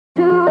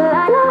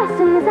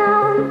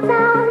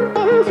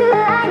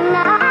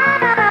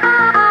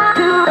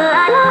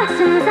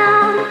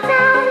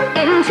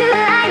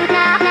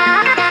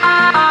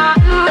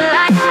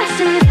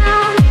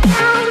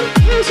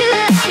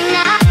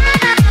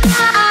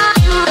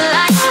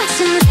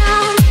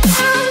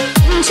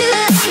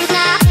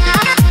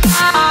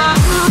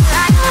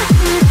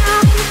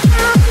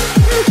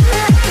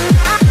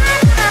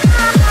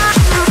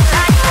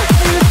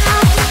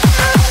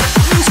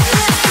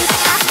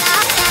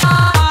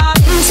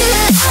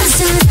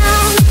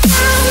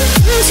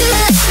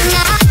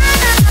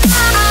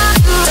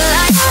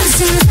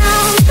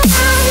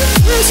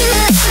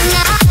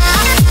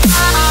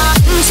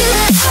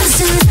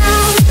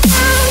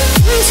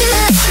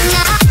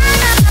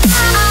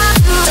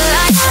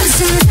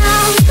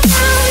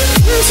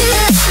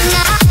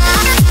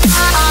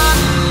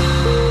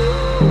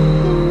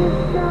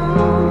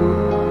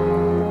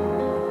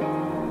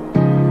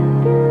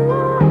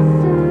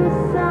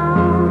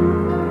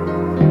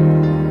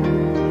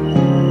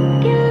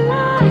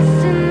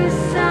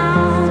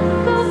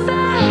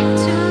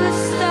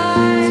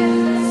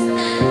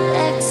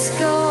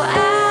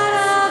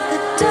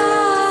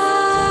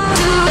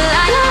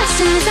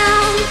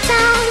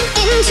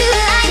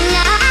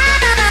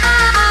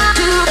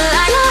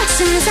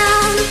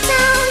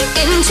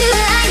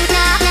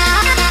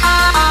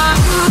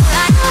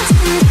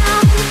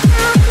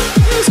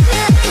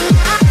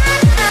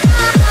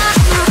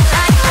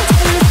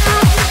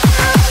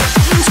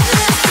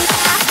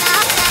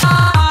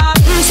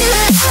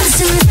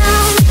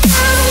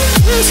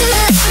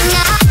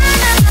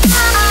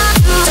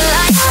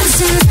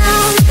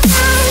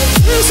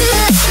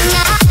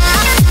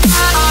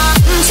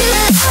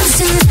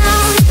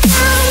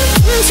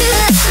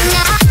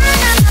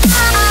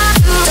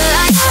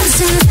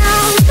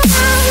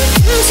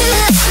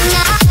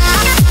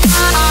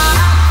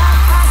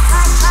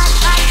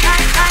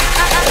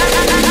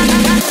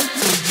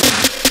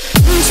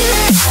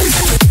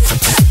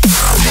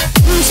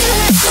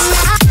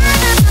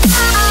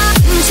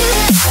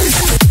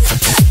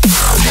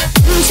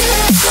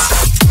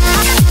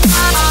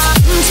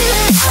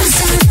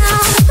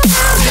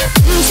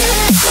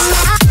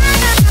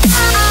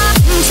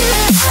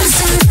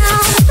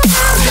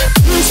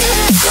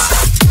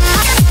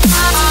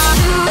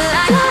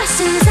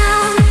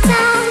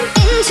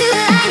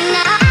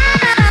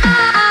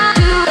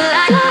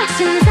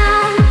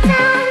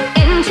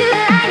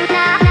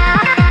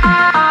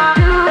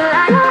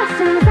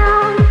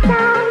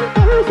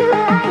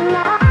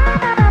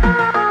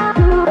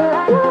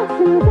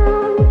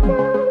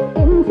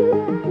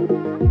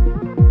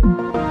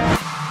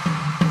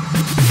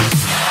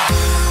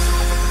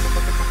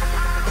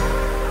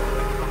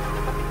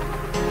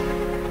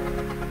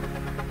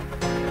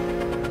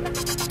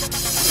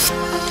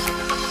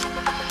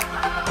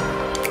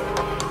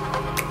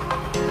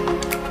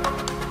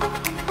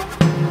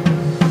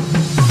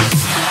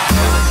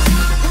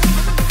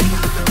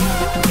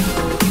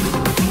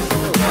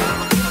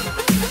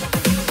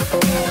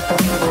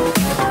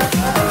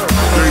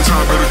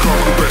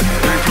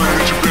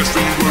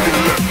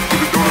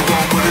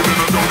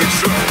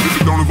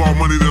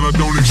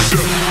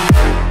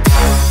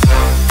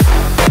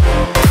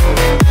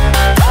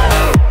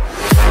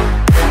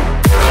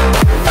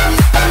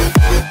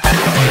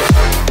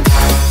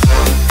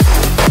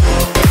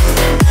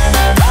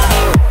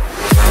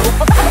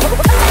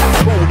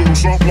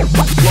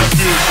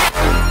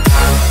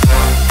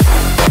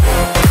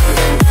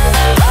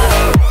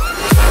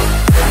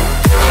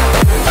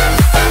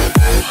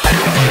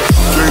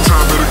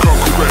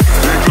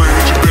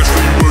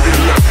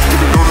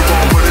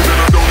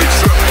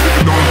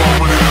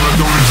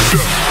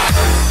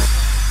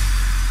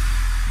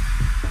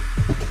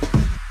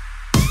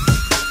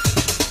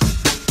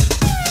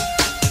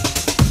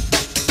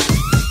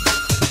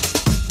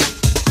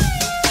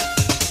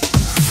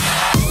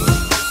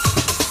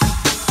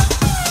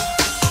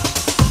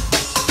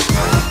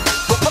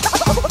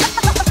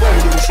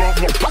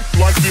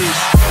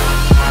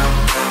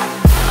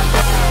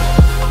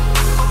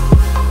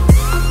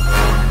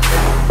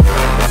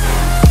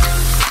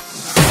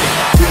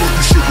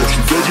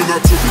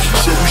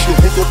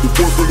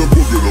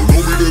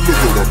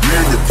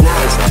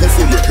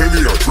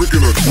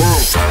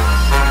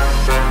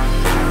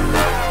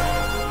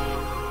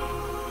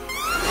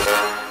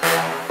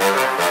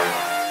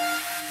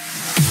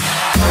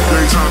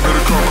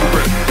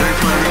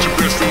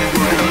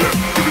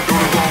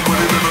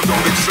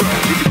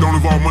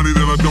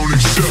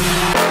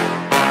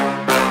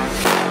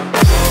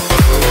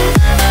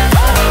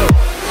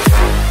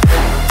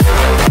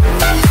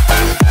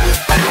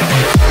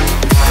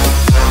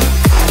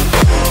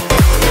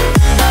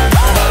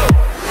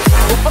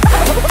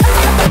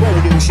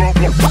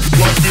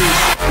like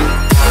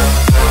this.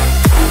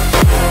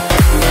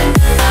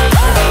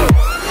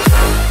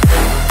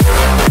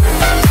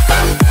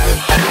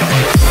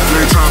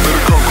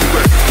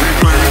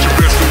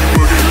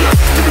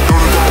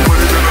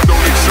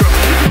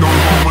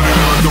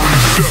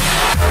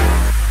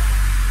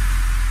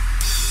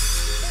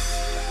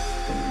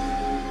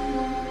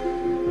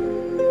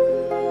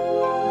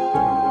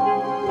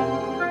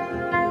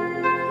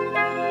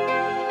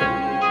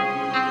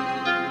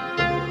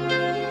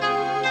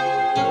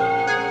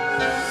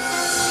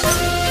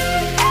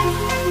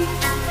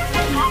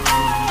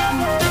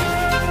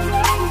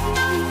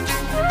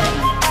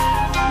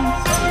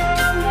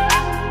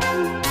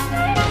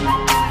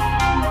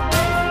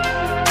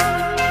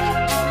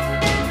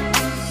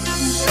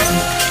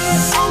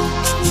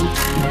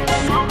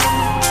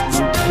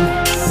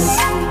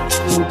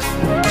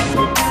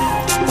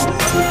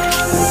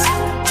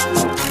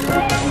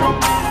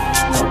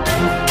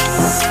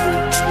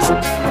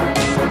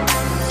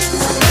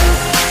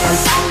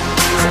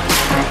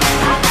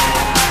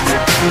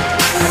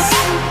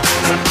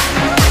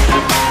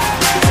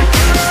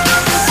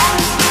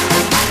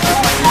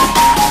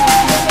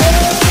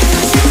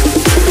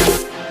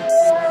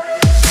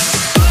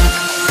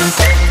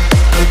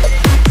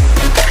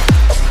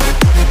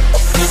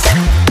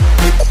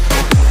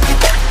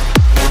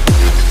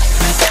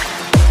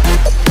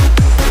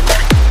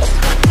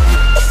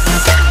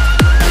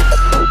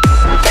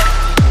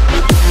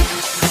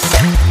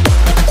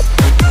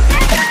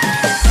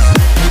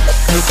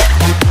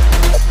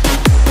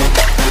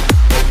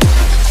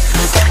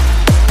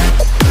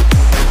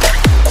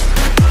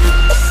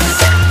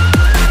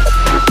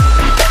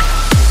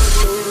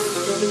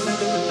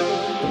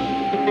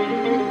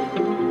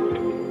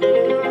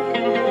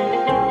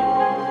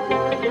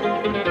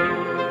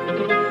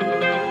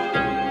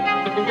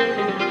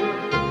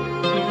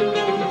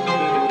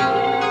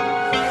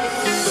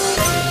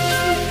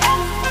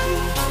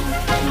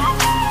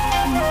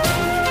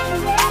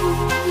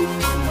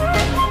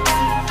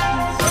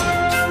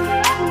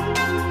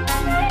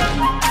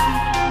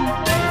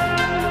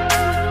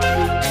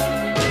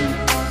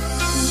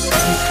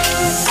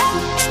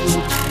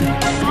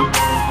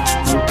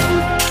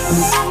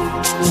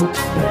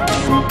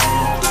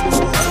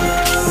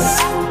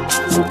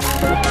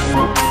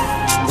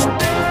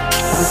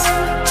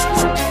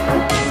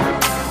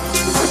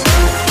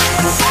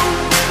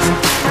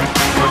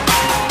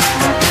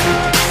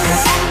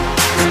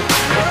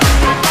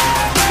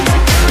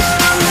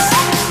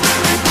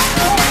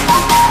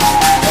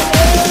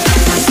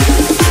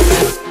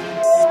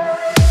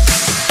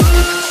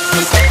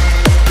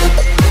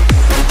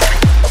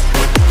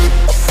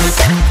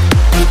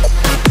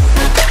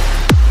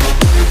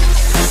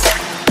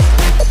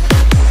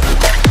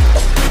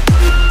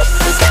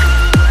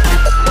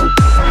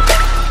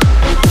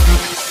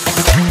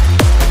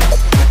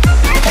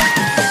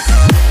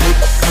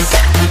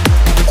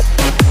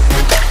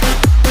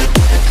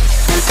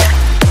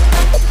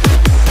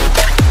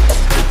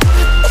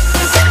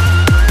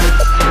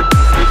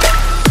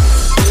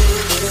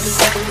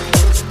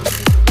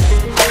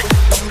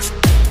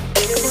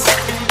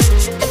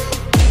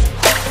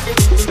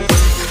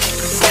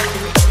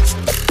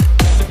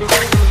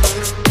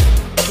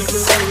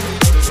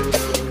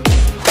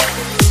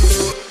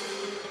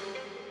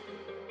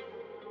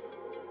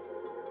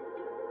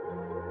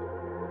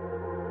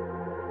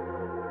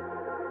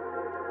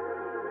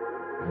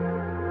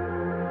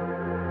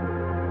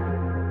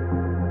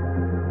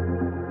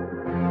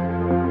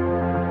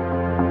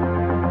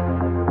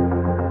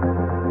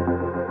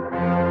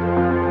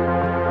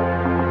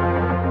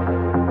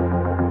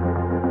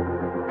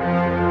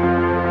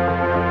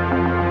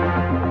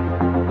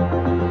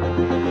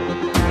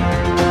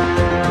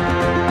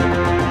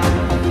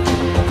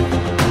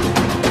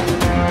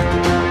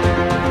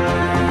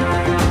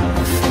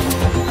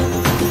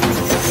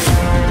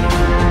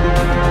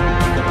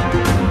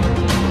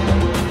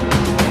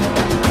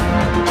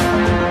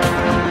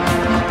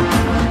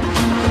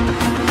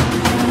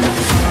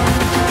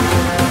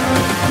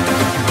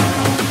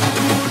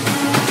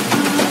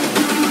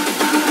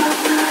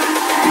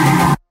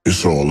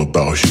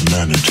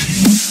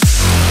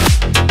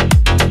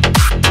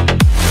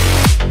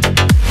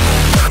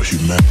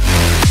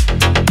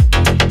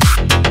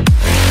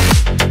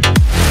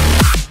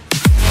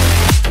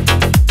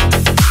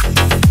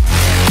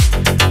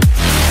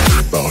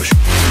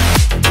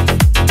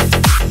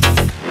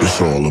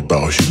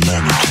 about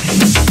humanity.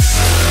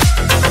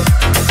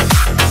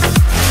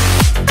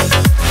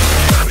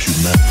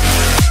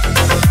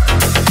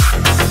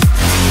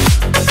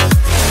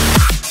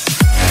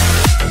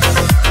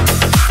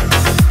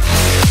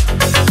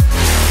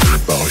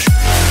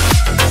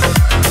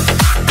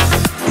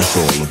 It's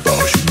all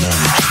about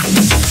humanity.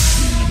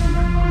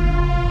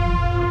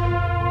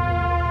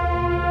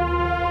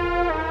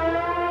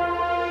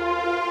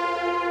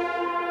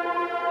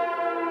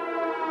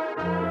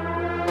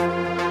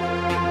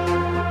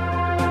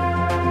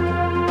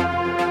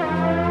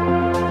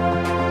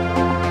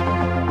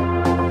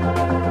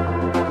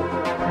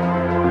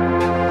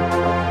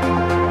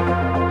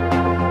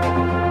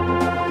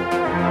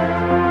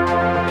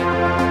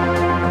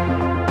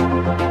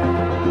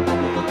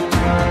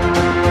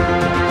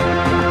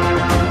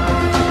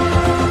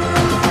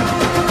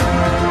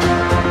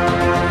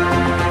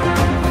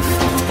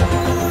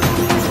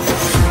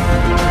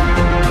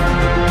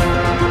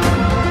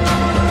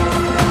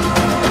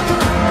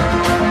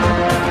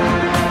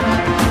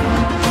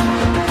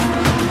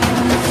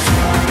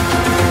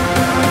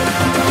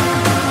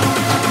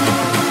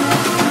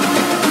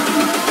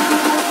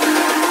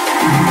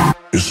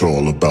 It's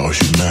all about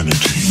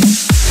humanity.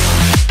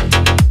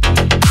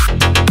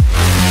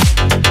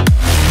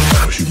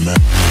 About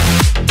humanity.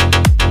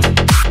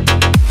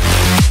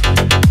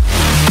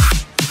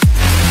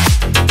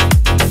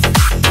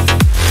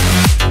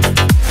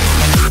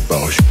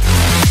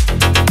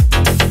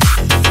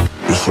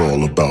 It's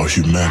all about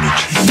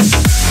humanity.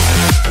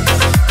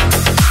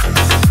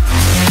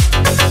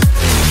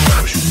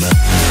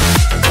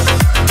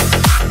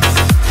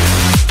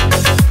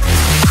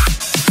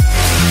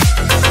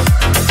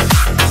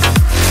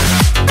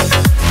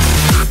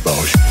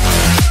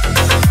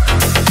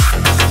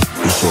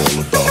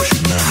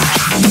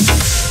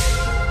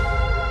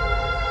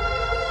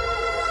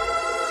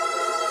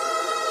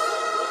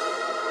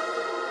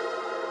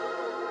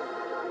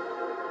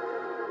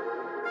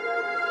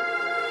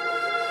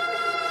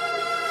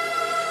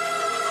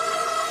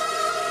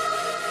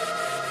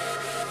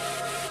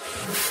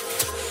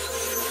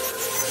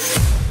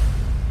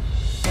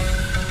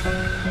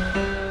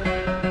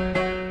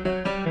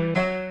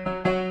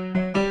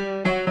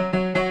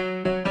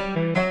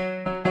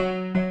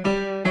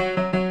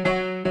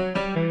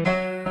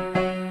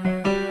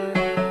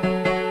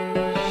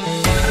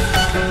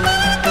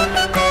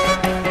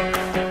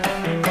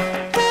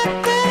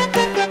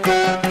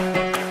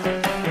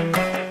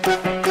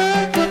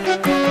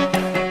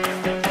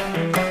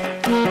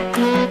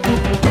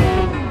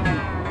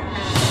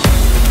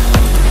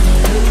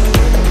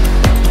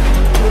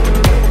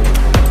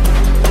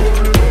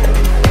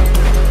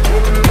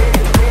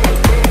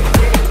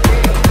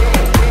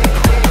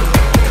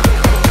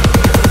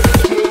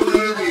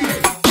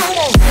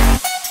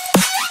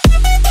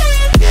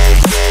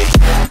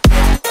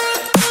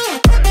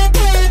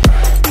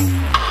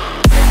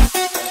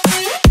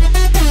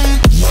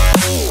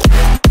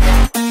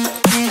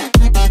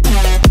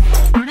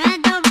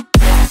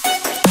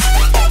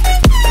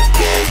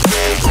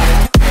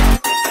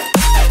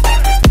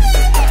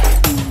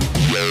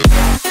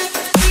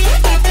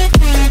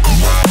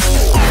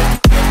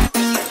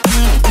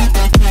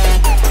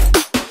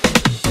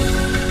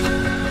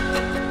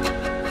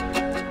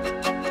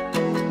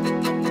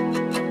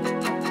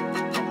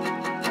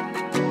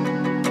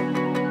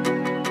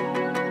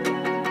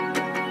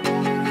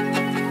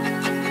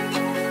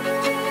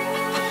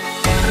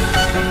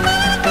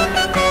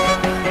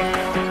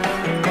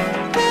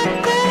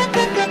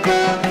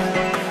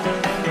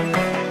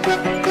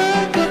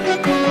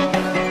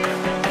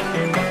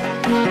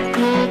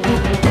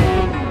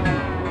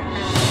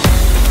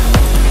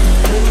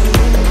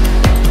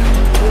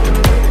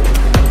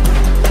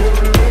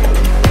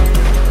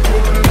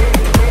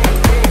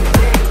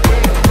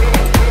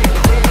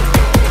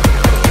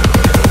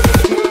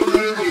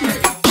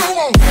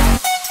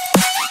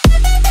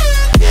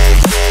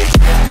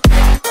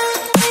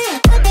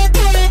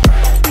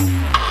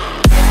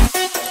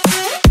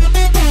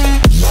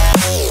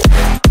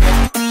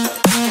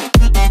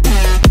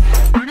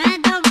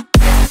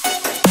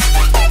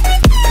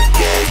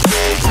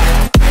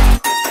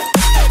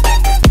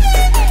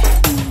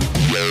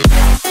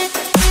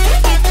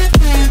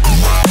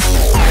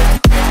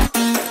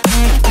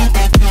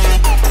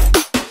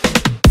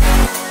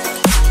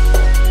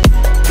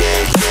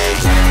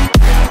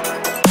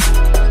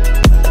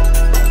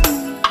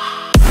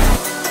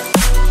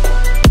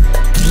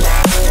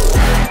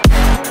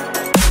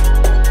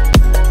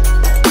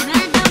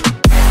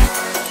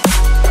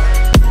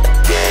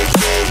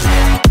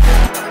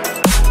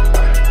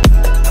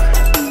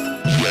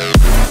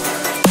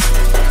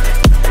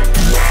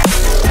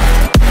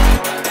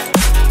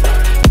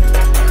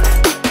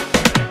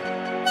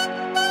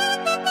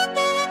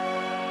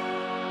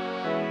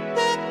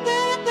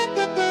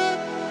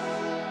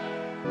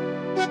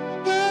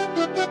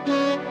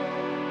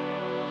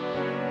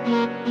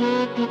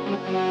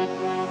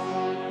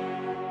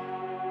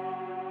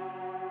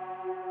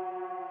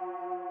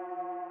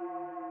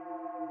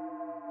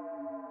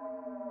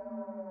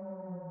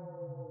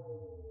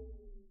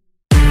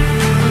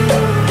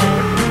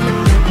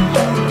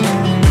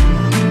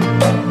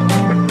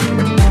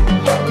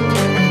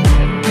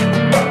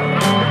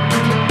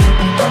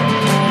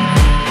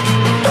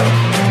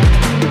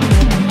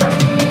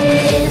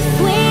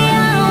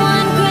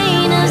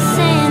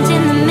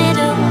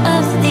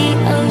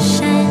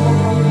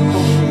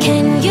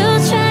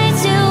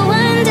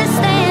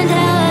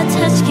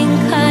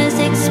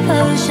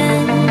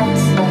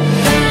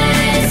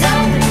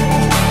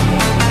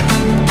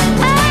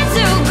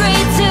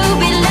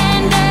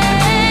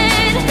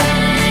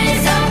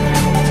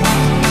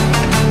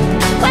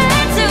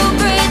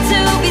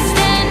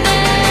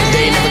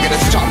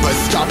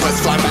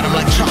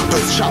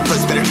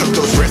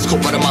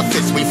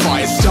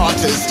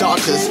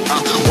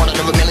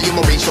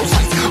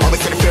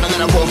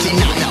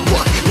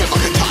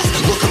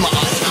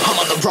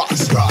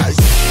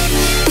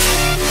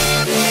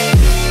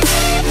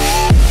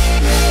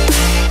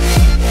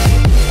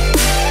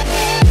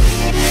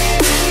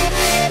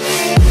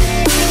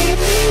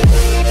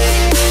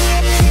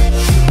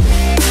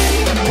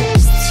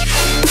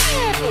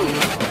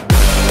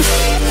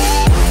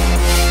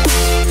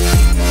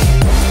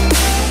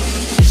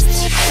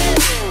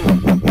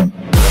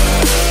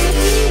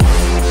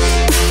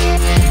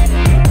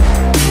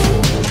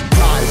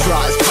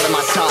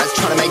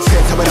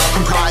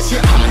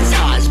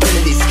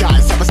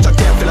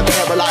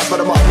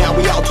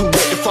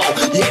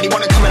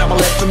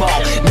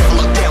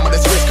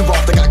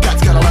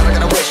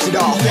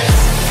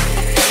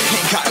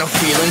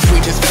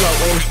 just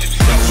floating.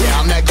 Yeah,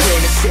 I'm that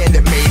grain of sand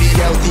that made it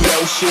out the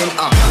ocean.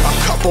 A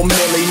couple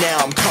milli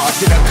now, I'm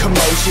causing a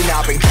commotion.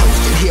 I've been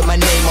coasting, hear my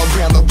name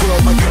around the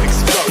world like an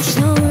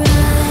explosion. So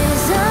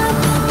rise up,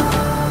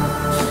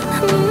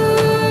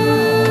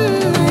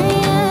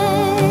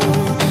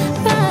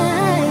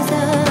 rise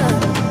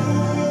up.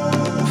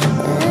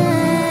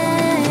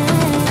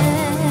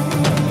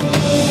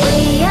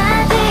 We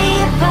are the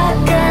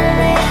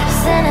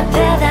apocalypse, and a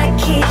pill that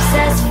keeps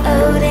us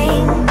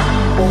floating.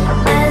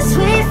 As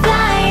we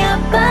fly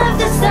above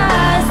the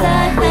stars, the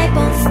light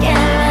won't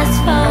scare us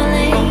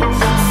falling.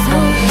 So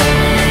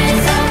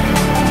rise up.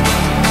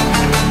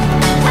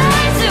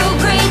 I'm too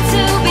great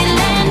to be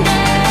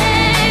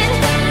landed.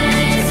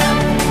 Rise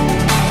up.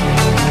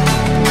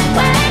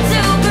 Way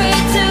too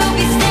great to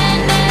be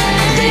standing.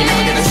 They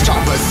never gonna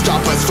stop us,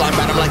 flying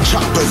by them like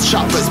choppers.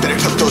 Better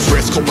took those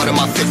risks, cold blood in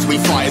my fists, we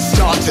fire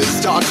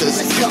starters.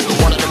 Let's go,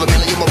 one out of a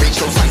million will reach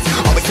those heights.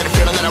 Always had a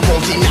feeling that I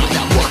won't deny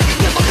that work.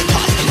 Never could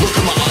toss, look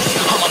in my eyes,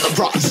 I'm on the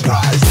rocks.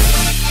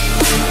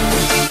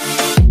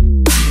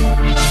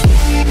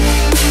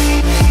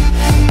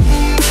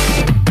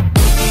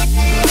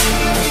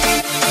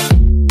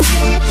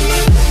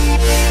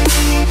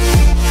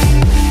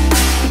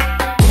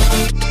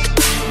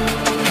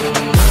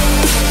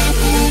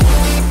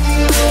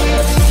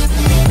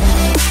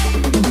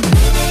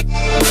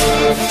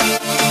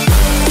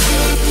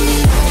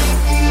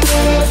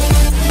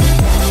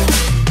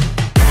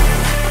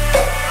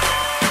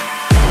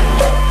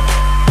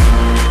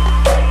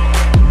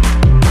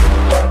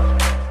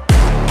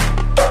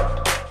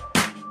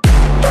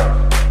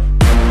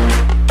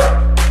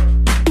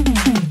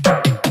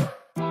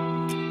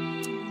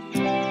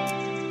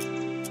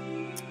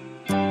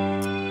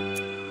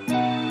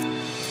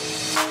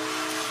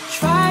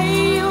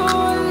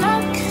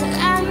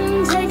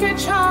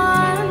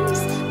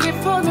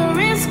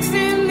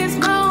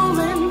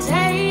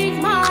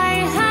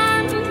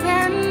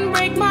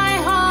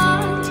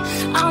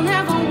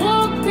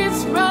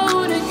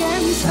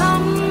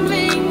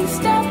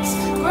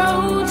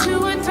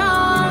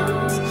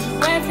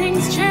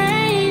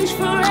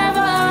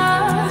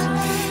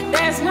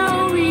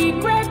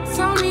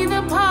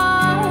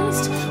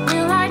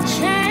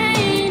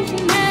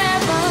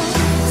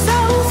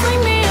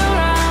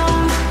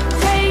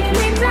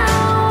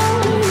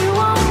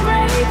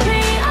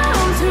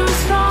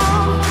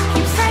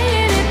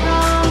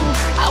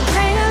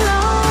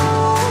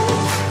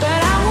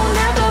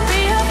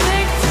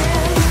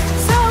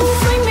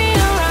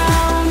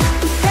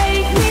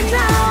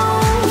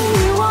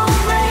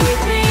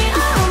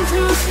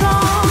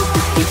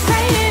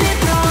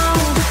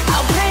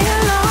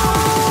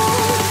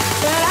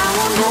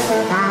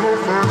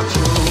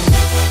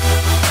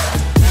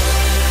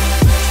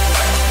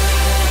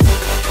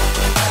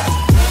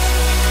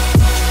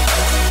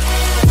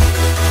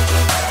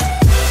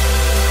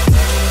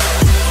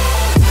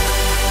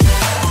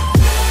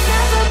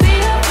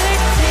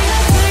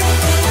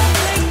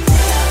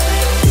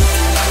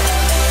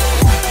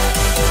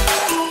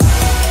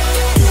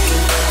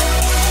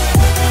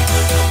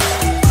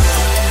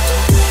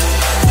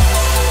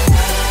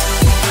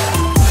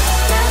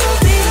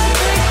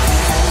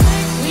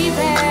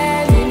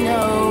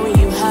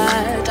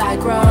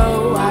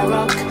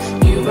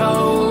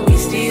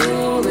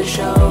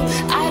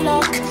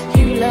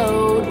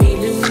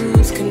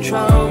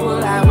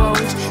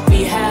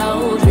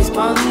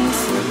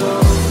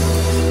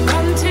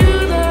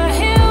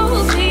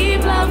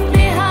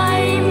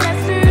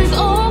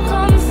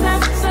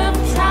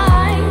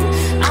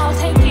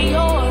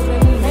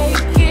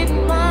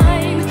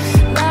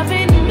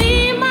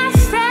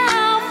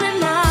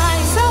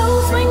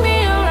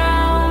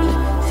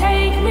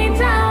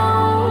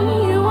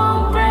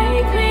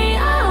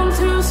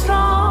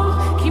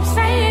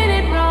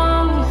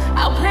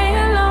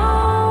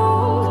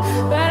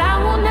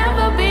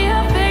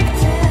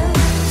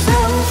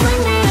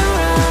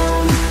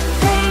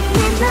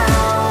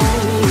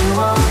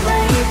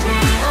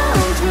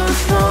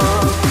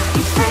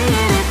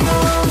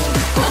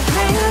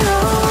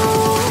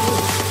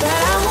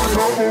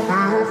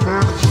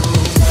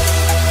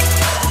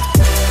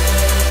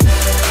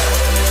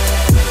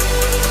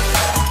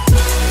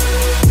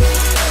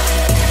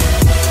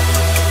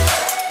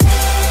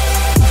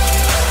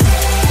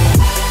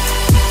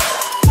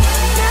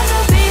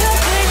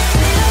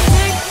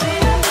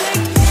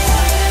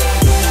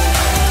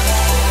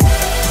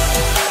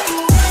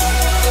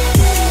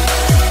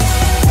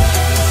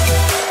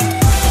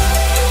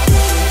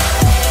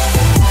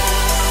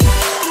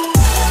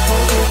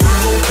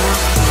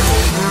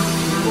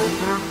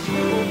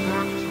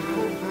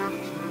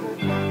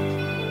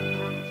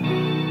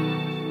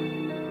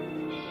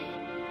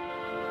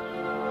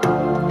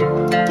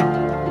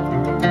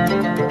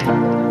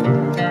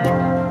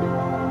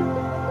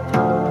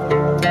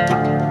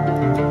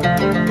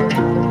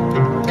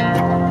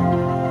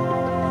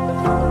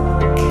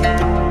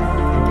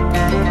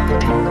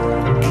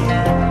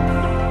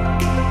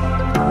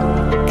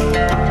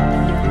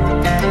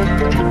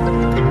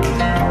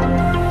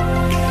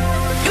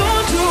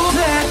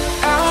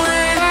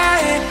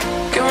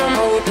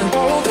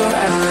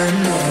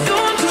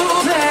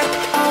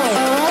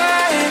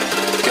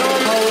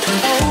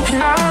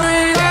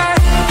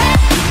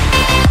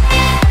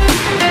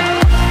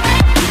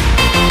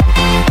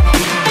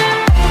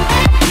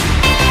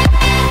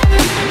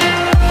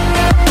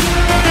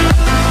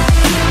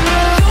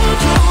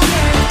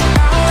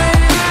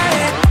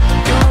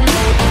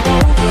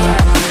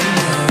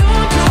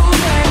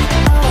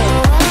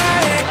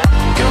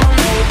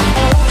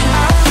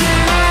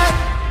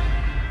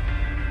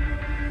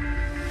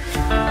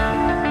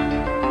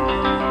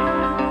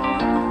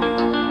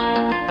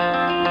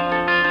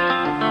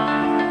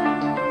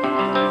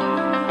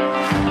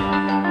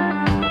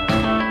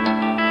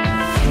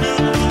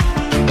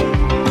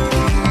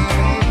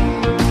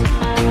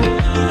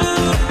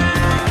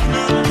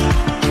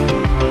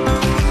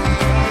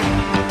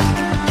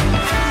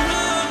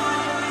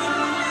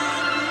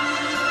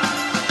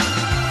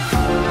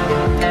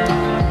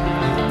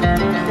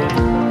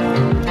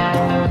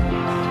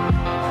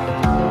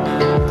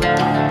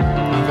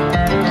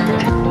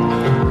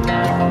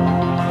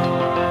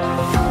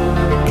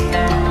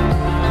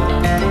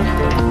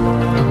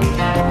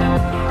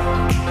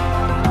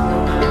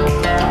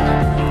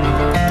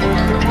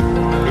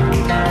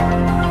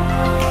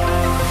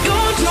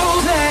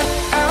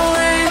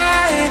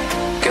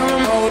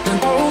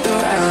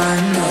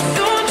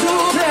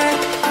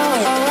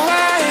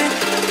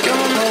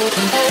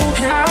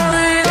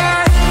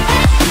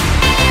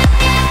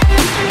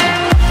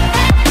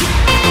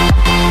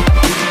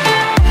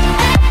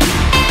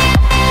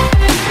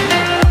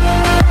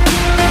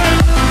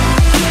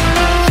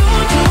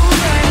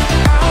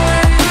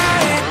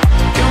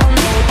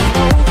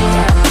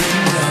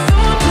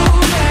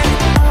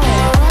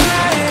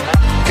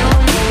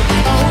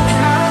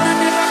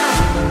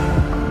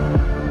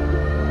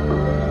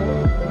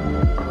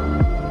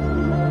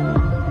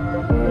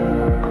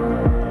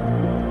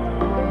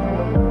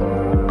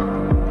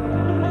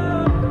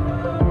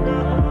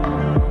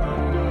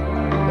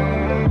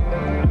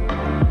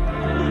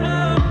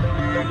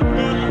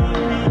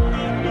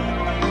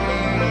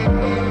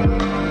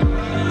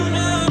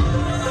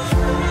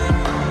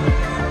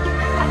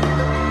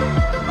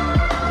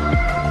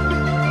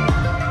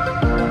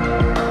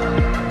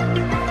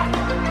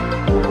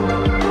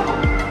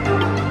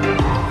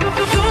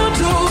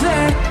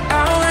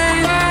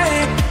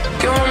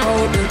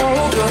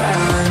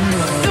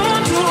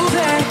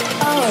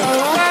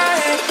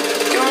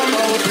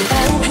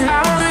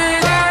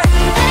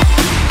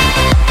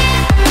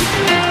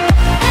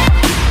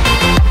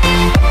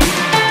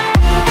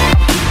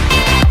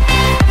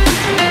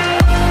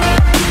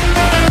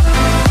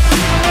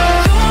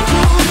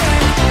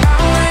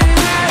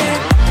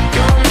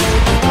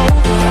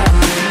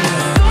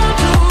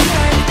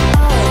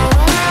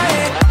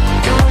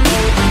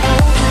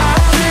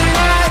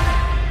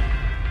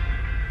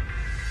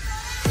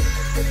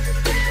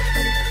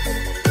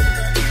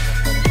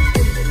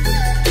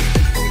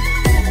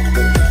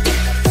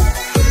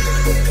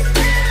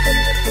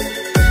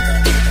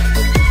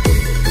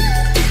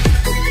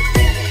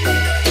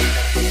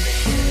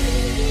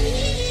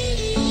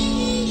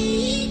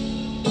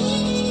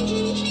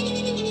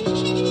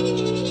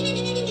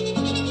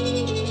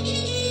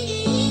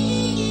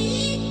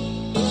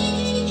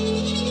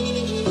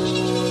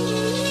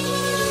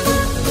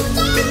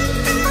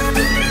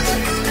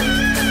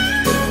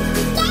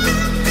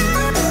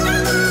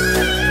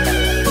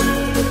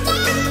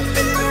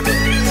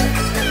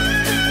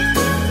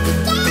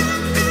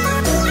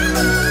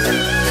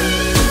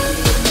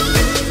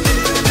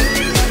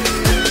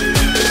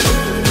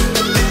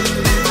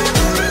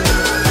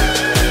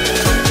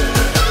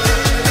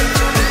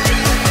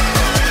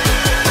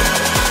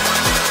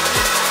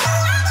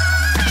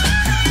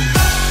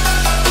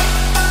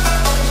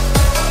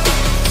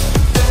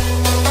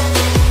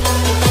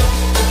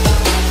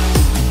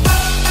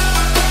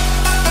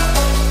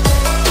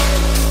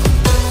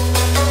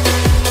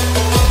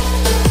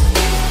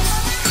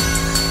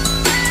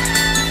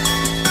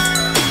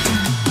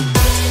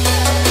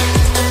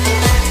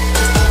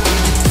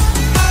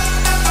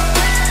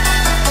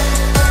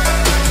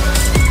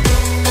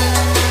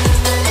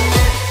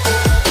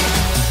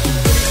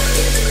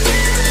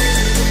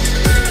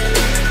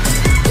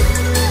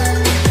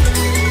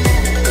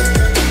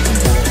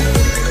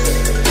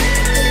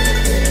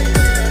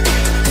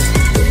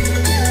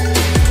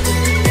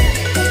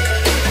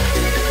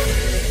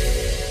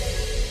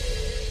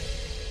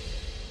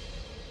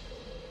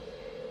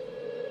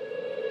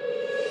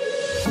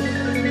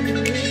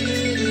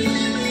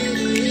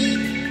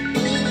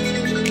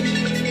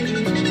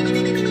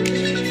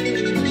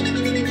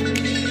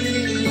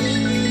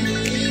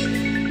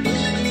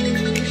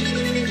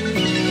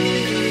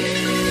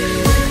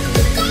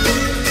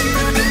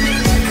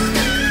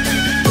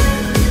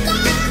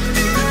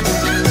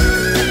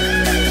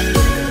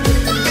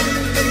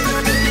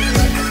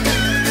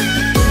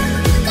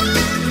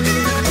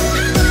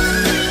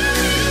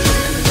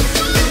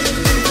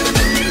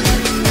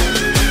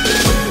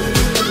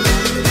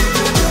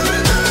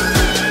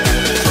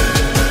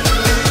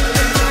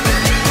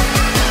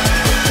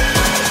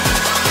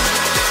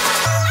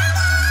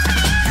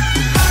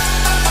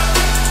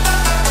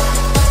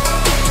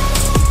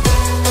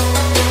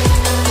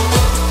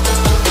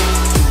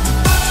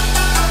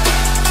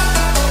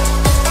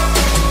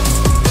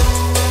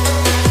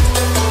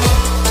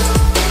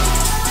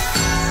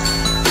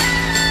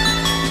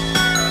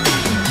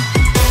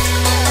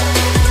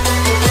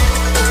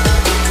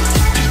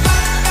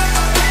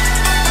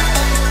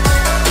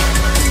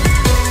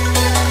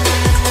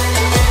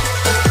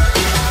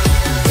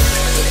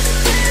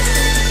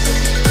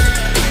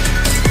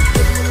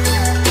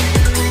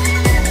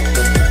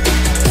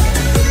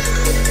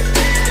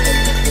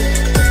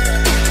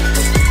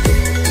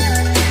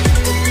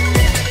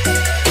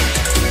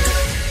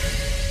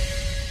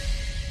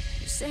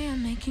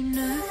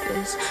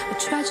 nervous, a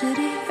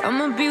tragedy,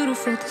 I'm a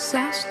beautiful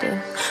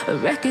disaster, a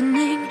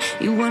reckoning.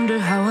 You wonder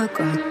how I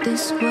got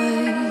this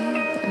way.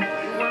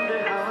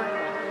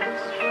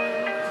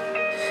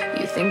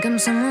 You think I'm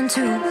someone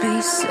to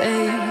be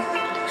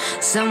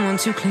saved, someone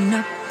to clean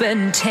up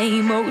and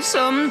tame. Oh,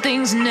 some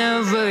things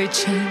never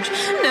change,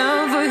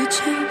 never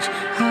change.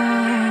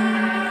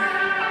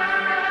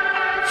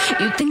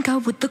 You think I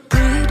would look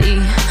pretty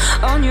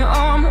on your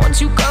arm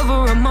once you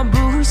cover up my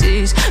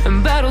bruises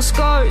and battle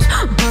scars,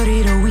 but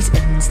it always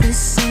ends the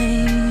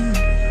same.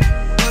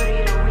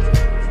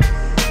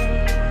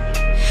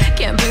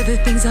 Can't bear the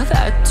things I've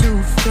had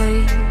to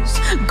face,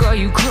 got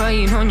you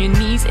crying on your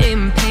knees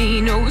in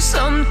pain. Oh,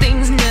 some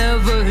things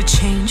never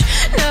change,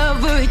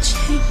 never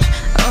change.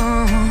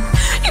 Oh,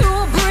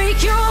 you'll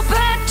break your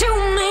back to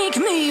make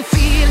me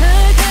feel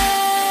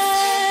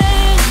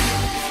again,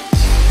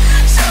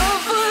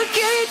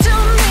 suffocate to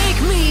make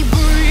me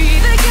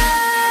breathe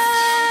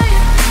again,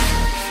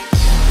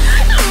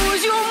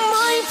 lose your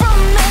mind from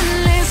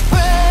endless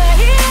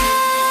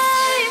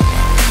pain.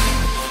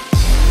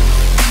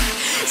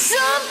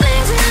 Some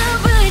things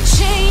never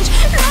change,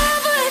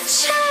 never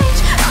change.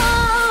 Oh,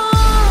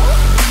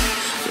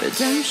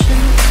 redemption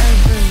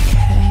never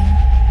came.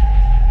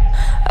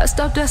 I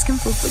stopped asking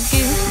for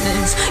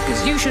forgiveness,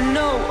 cause you should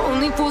know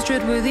only fools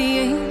tread with the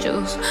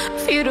angels.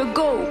 Fear to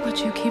go, but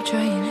you keep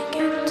trying to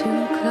get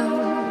too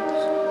close.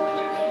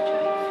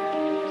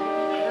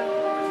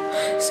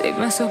 Save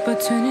myself by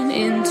turning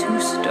into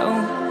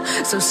stone.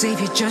 So save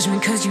your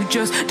judgment cause you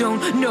just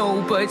don't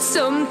know. But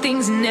some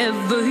things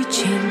never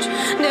change,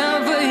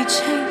 never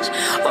change.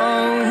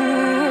 Oh,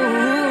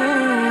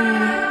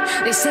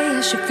 they say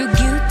I should feel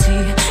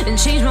guilty and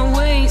change my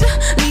ways,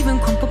 leaving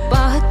crumpled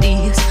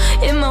bodies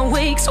in my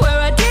wake. Swear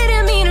I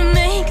didn't mean to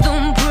make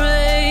them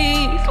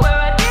break, swear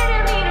I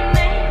didn't mean to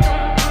make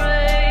them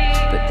break.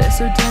 But they're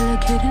so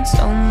delicate and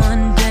so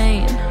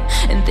mundane,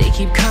 and they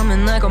keep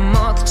coming like a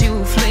moth to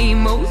a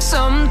flame. Oh,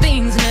 some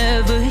things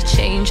never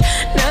change,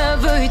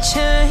 never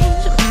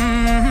change.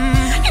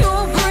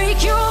 You'll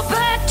break your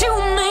back to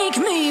make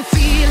me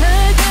feel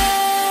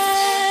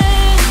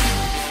again,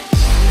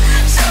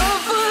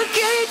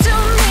 suffocate to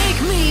make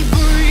me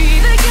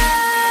breathe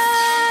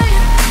again,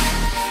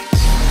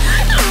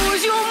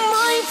 lose your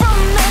mind from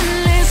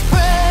endless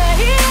pain.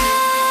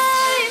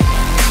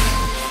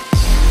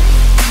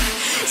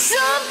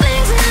 Some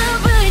things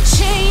never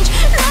change,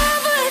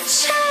 never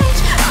change.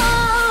 Oh,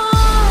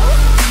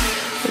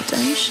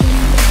 redemption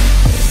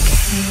never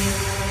came.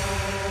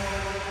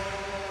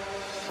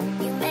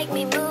 You make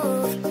me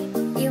move,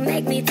 you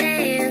make me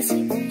dance,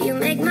 you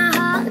make my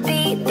heart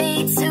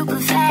beat super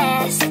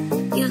fast.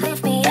 You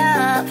lift me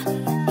up,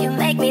 you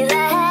make me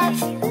laugh.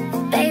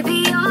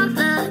 Baby, you're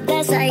the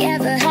best I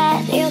ever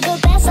had. You're the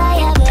best I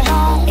ever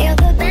had. You're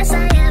the best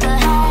I ever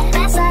had.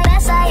 Best I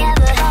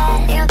ever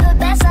had. You're the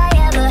best I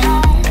ever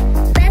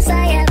had. Best I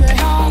ever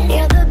had.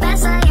 You're the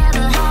best I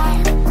ever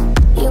had.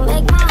 You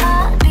make my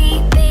heart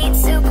beat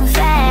super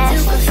fast,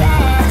 super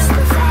fast,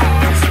 super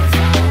fast, super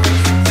fast.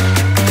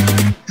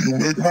 You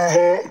make my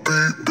heart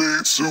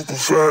beat super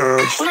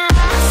fast.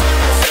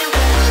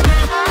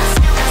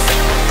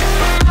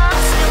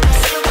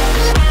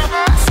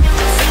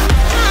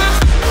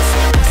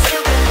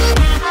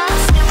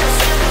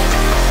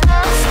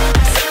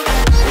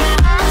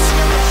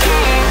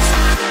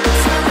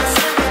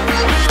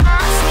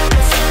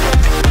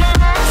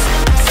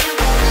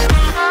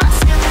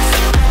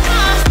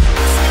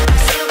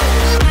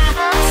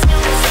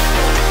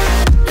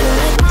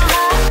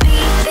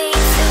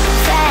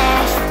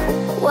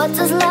 What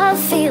does love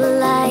feel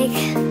like?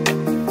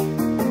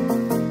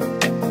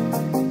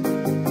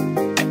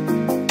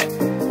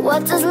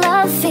 What does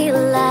love feel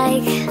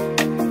like?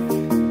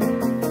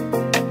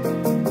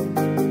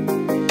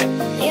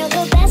 You're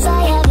the best I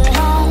ever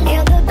had.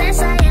 You're the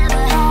best I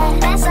ever had.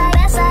 Best I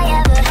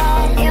ever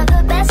had. You're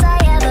the best I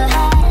ever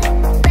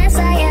had. Best I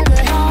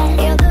ever had.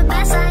 You're the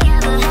best I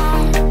ever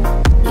had.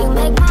 You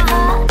make my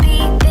heart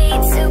beat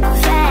super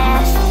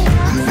fast.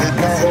 You make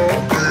my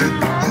heart beat.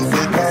 You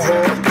make my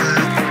heart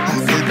beat.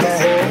 You make my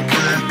heart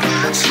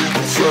beat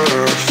super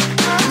fast.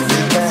 You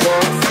make my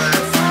heart beat.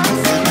 You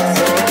make my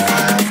heart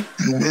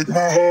beat. You make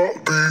my heart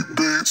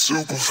beat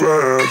super fast.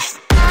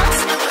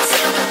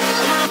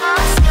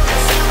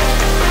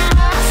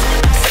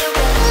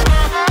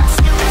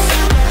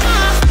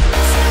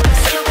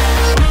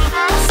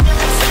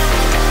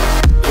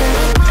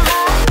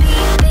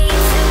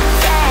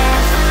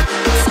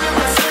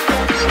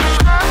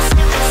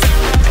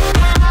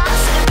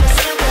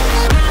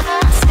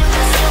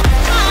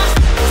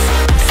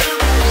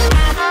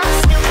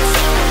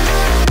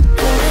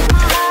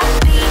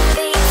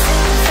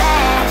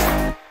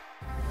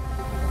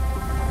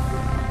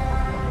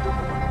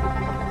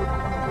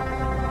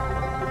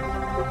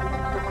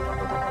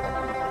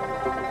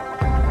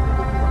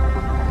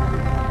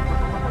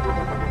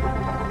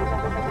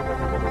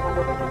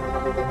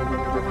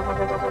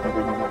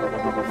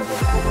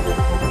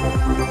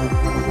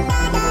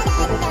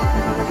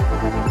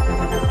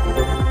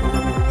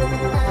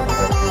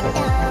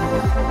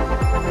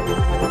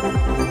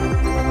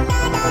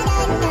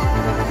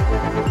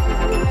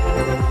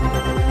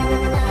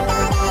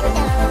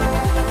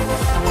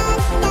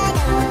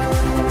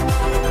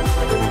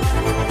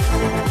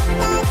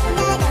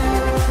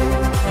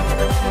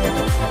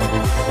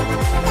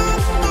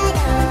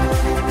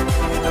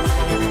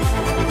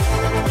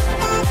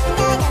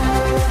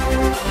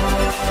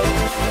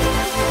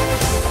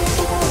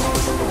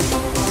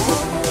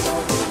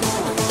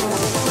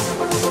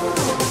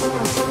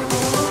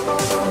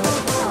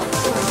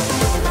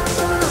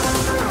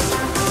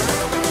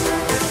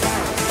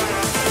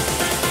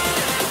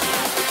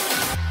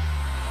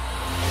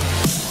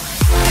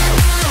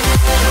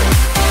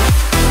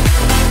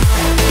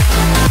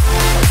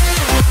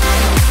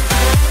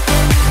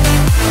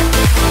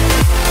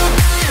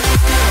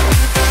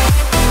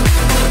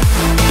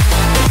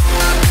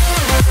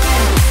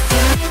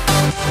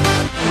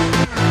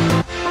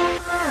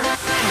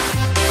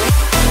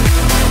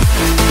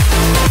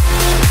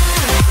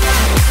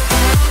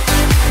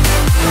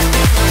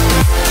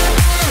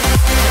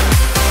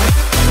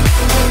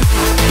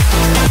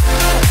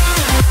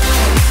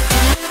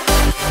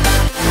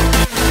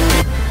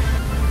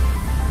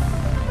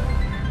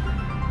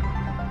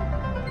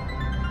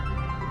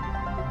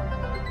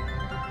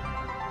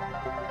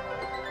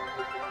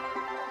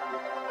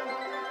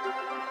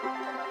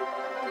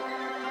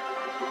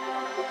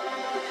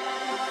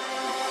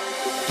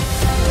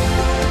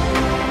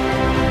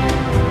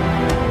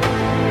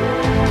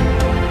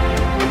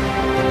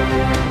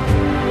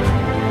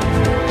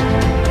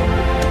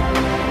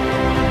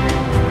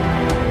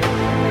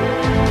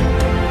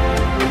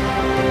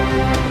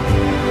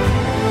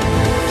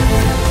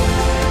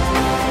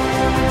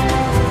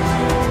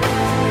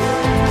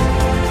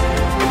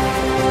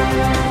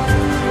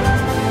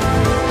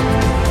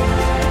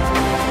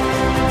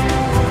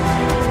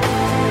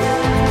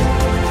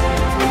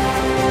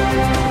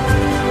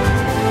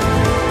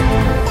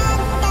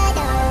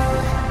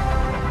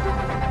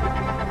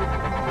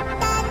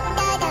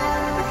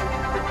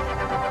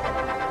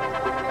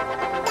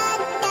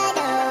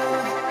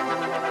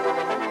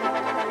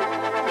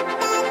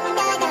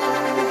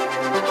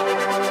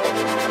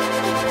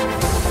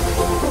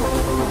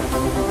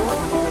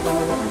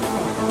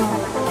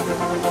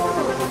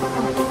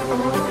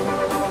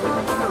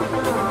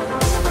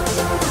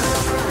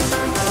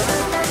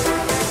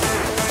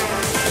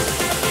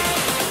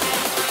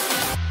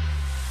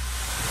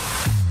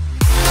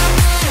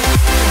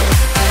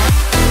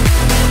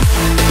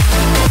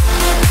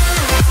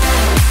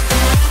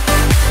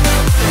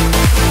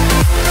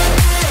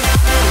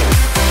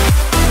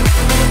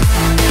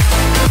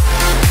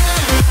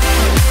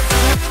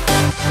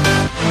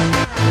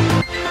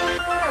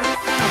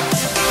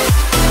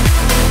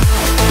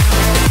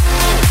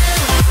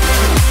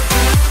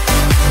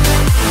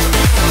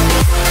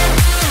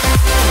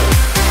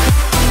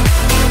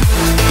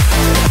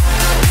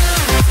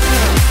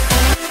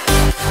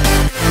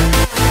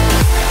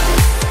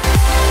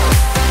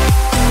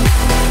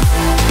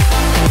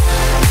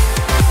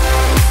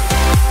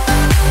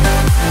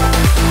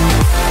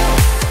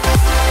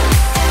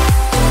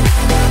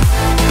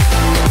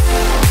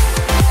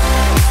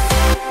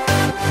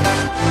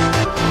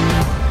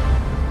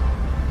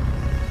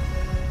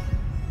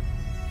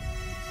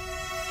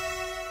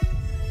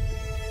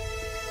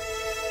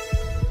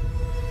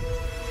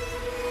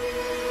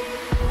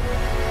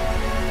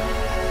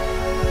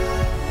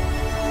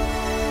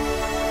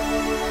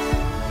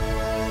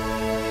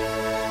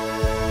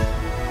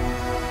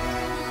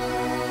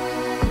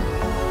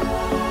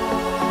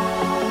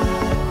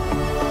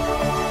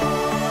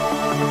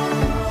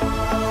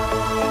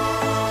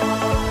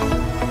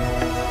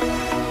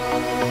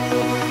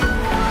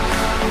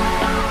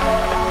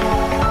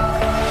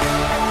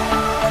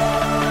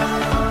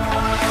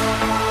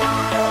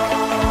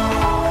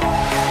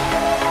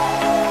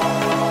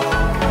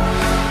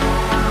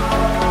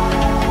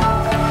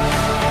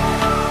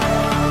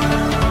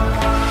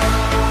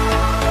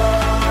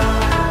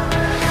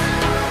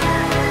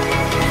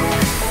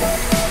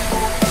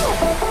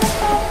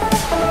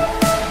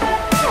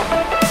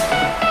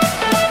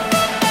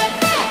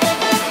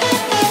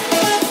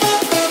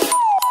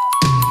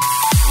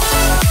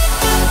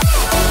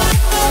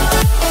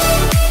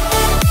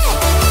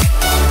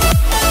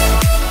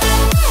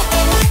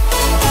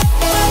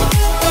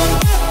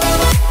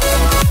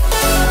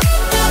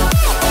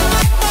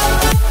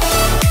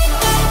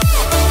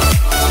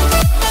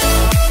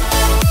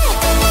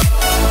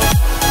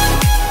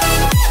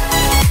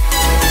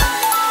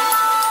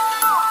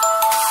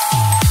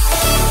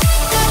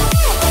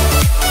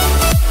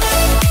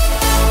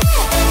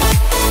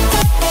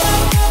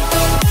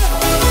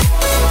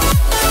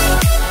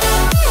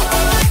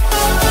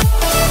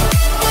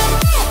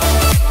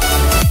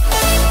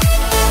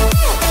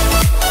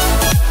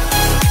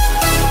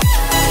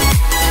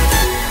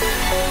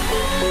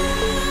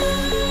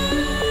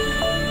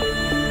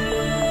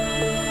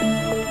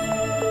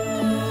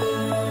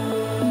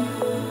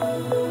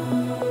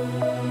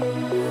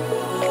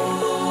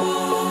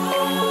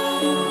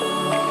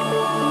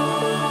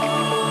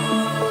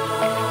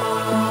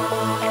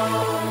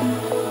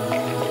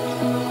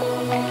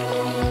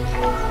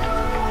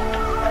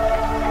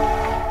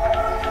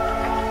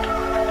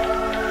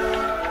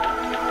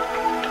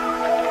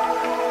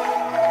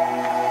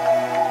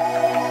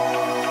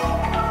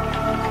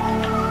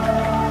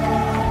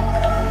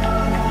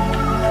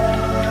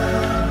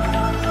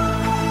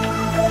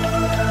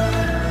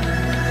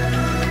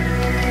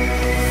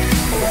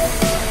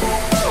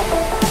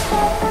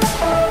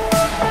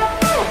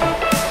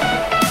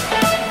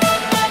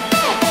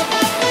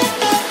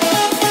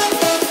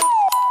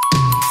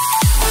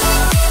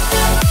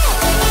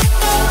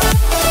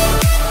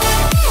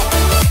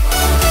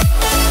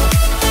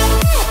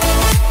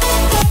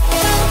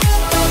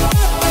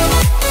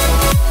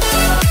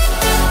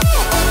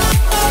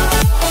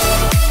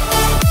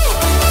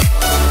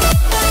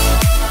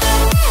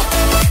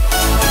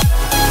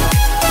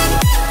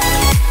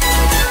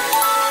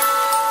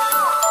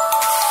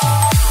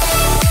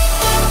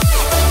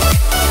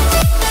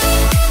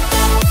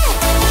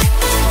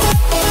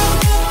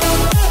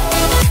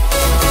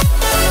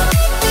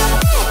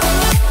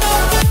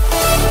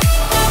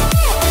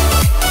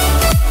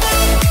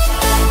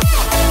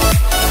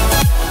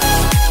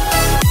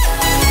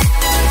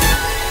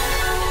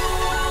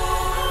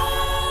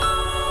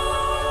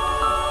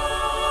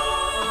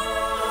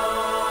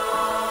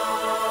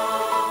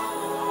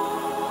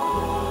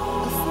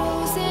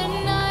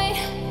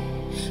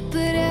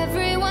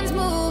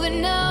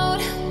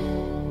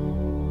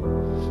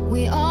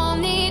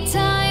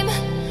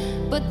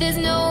 there's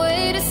no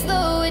way to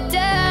slow it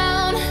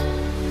down.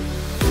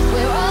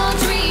 We're all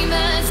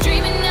dreamers,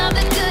 dreaming of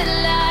the good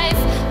life,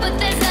 but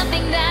there's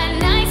nothing that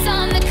nice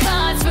on the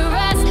cards for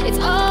us. It's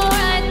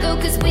alright though,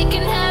 cause we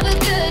can have a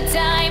good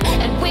time,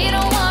 and we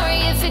don't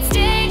worry if it's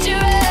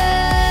dangerous.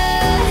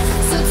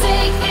 So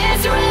take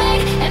this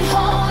ride and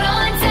hold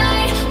on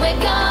tight. We're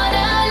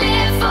gonna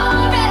live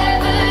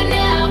forever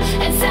now,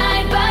 and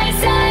side by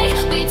side,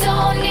 we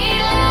don't need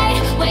light.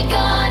 We're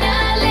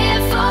gonna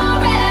live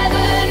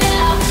forever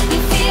now. You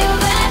feel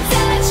that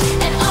touch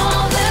and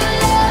all the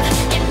love,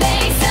 it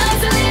makes us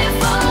live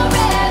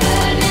forever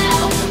now.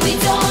 We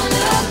don't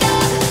look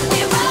up, we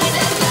rise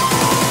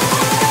above.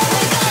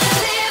 We're gonna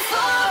live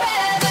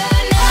forever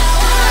now.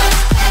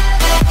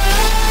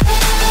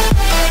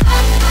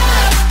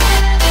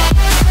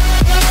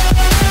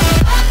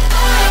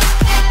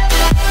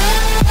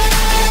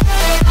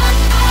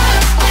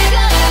 We're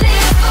gonna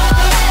live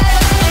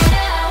forever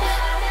now.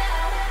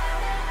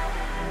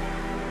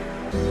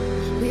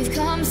 We've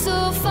come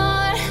so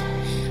far,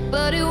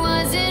 but it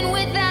wasn't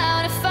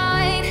without a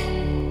fight.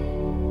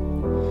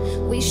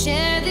 We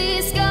share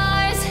these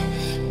scars,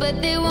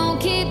 but they won't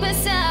keep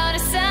us out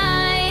of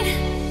sight.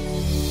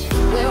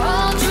 We're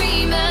all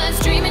dreamers,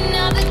 dreaming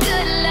of the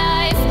good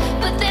life,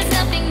 but there's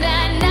nothing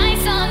that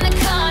nice on the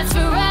cards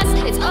for us.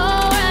 It's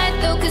alright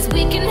though, cause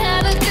we can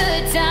have a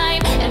good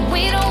time, and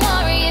we don't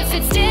worry if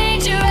it's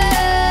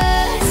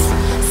dangerous.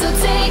 So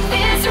take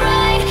this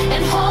ride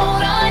and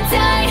hold on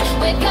tight.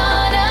 We're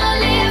gonna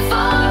live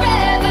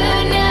forever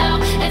now,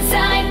 and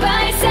side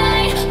by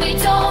side, we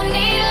don't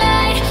need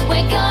light.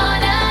 We're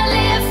gonna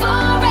live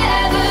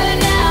forever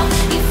now.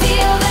 You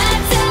feel that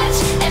touch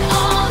and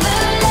all the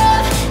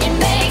love, it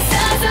makes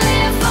us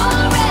live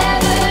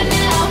forever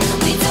now.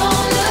 We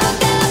don't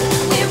look up,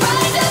 we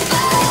rise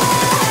above.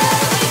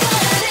 We're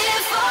gonna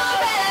live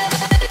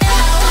forever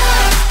now.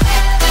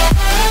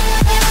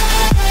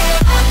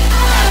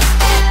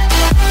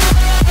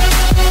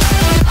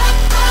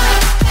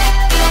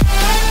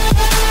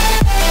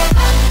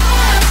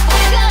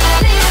 We're gonna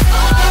live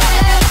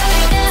forever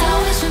now.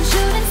 Wishing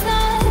shooting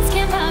stars,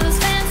 can't buy those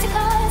fancy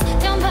cars.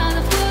 Down by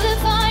the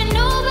boulevard,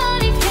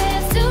 nobody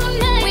cares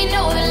tonight. We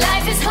know that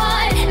life is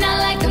hard, not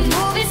like the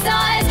movie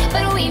stars,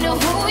 but we know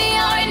who we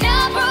are in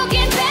our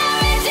broken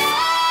paradise.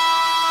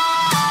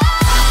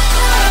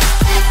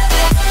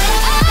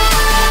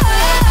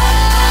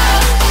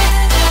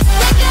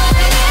 We're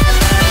gonna live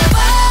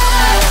forever.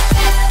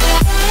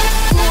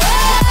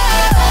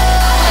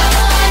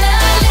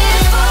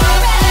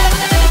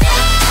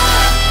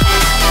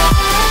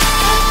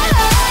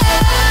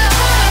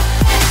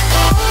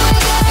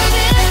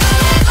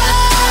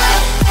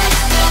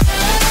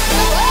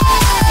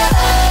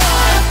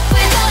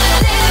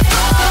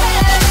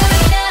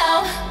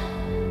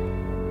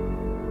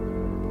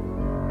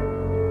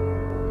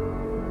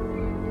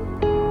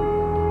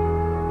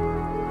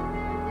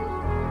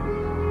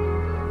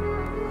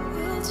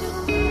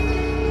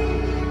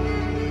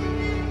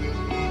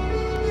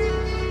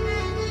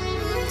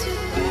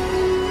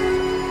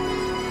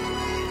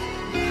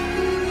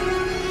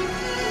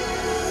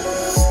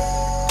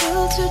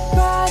 Wilted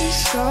bodies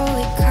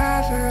slowly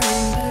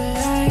covering the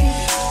light.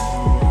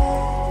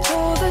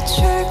 Pull the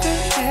trigger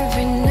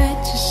every night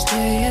to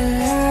stay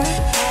alive.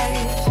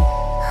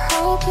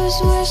 Hope is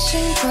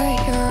wishing, but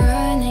you're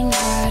running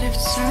out of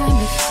time.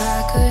 If I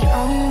could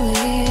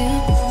only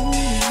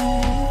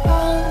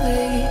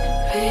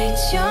read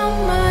your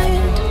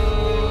mind.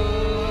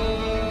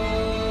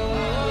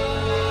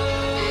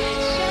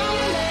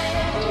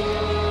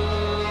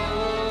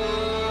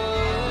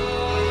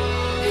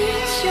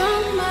 Read your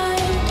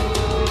mind.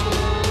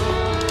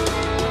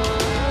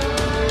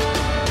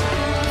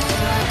 If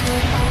I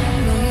could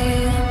only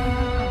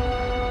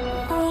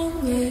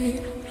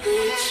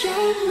read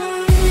your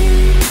mind.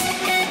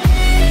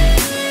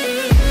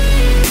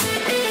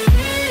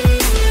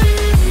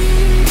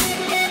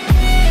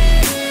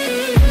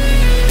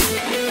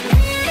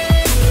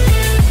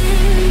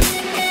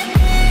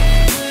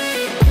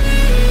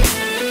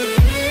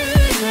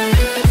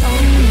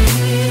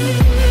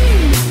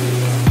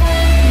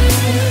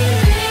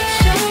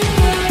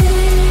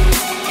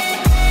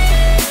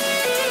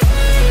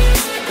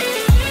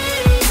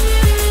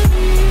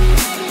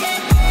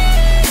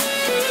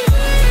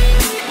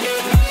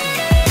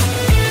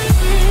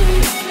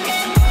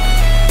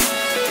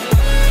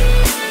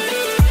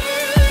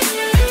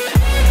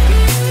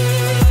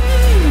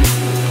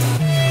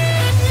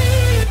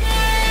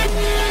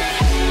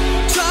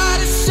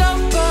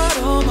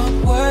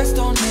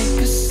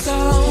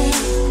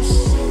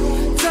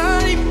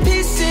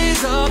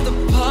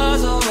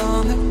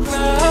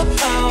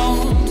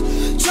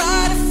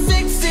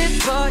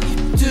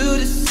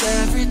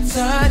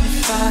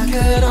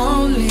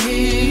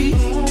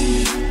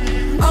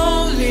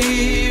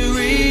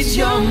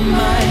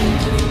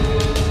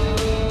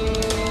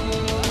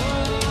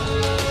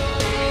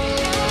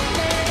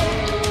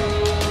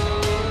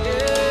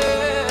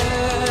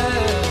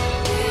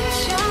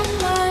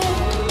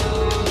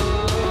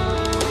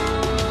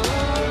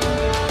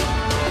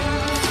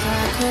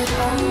 could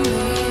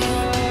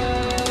only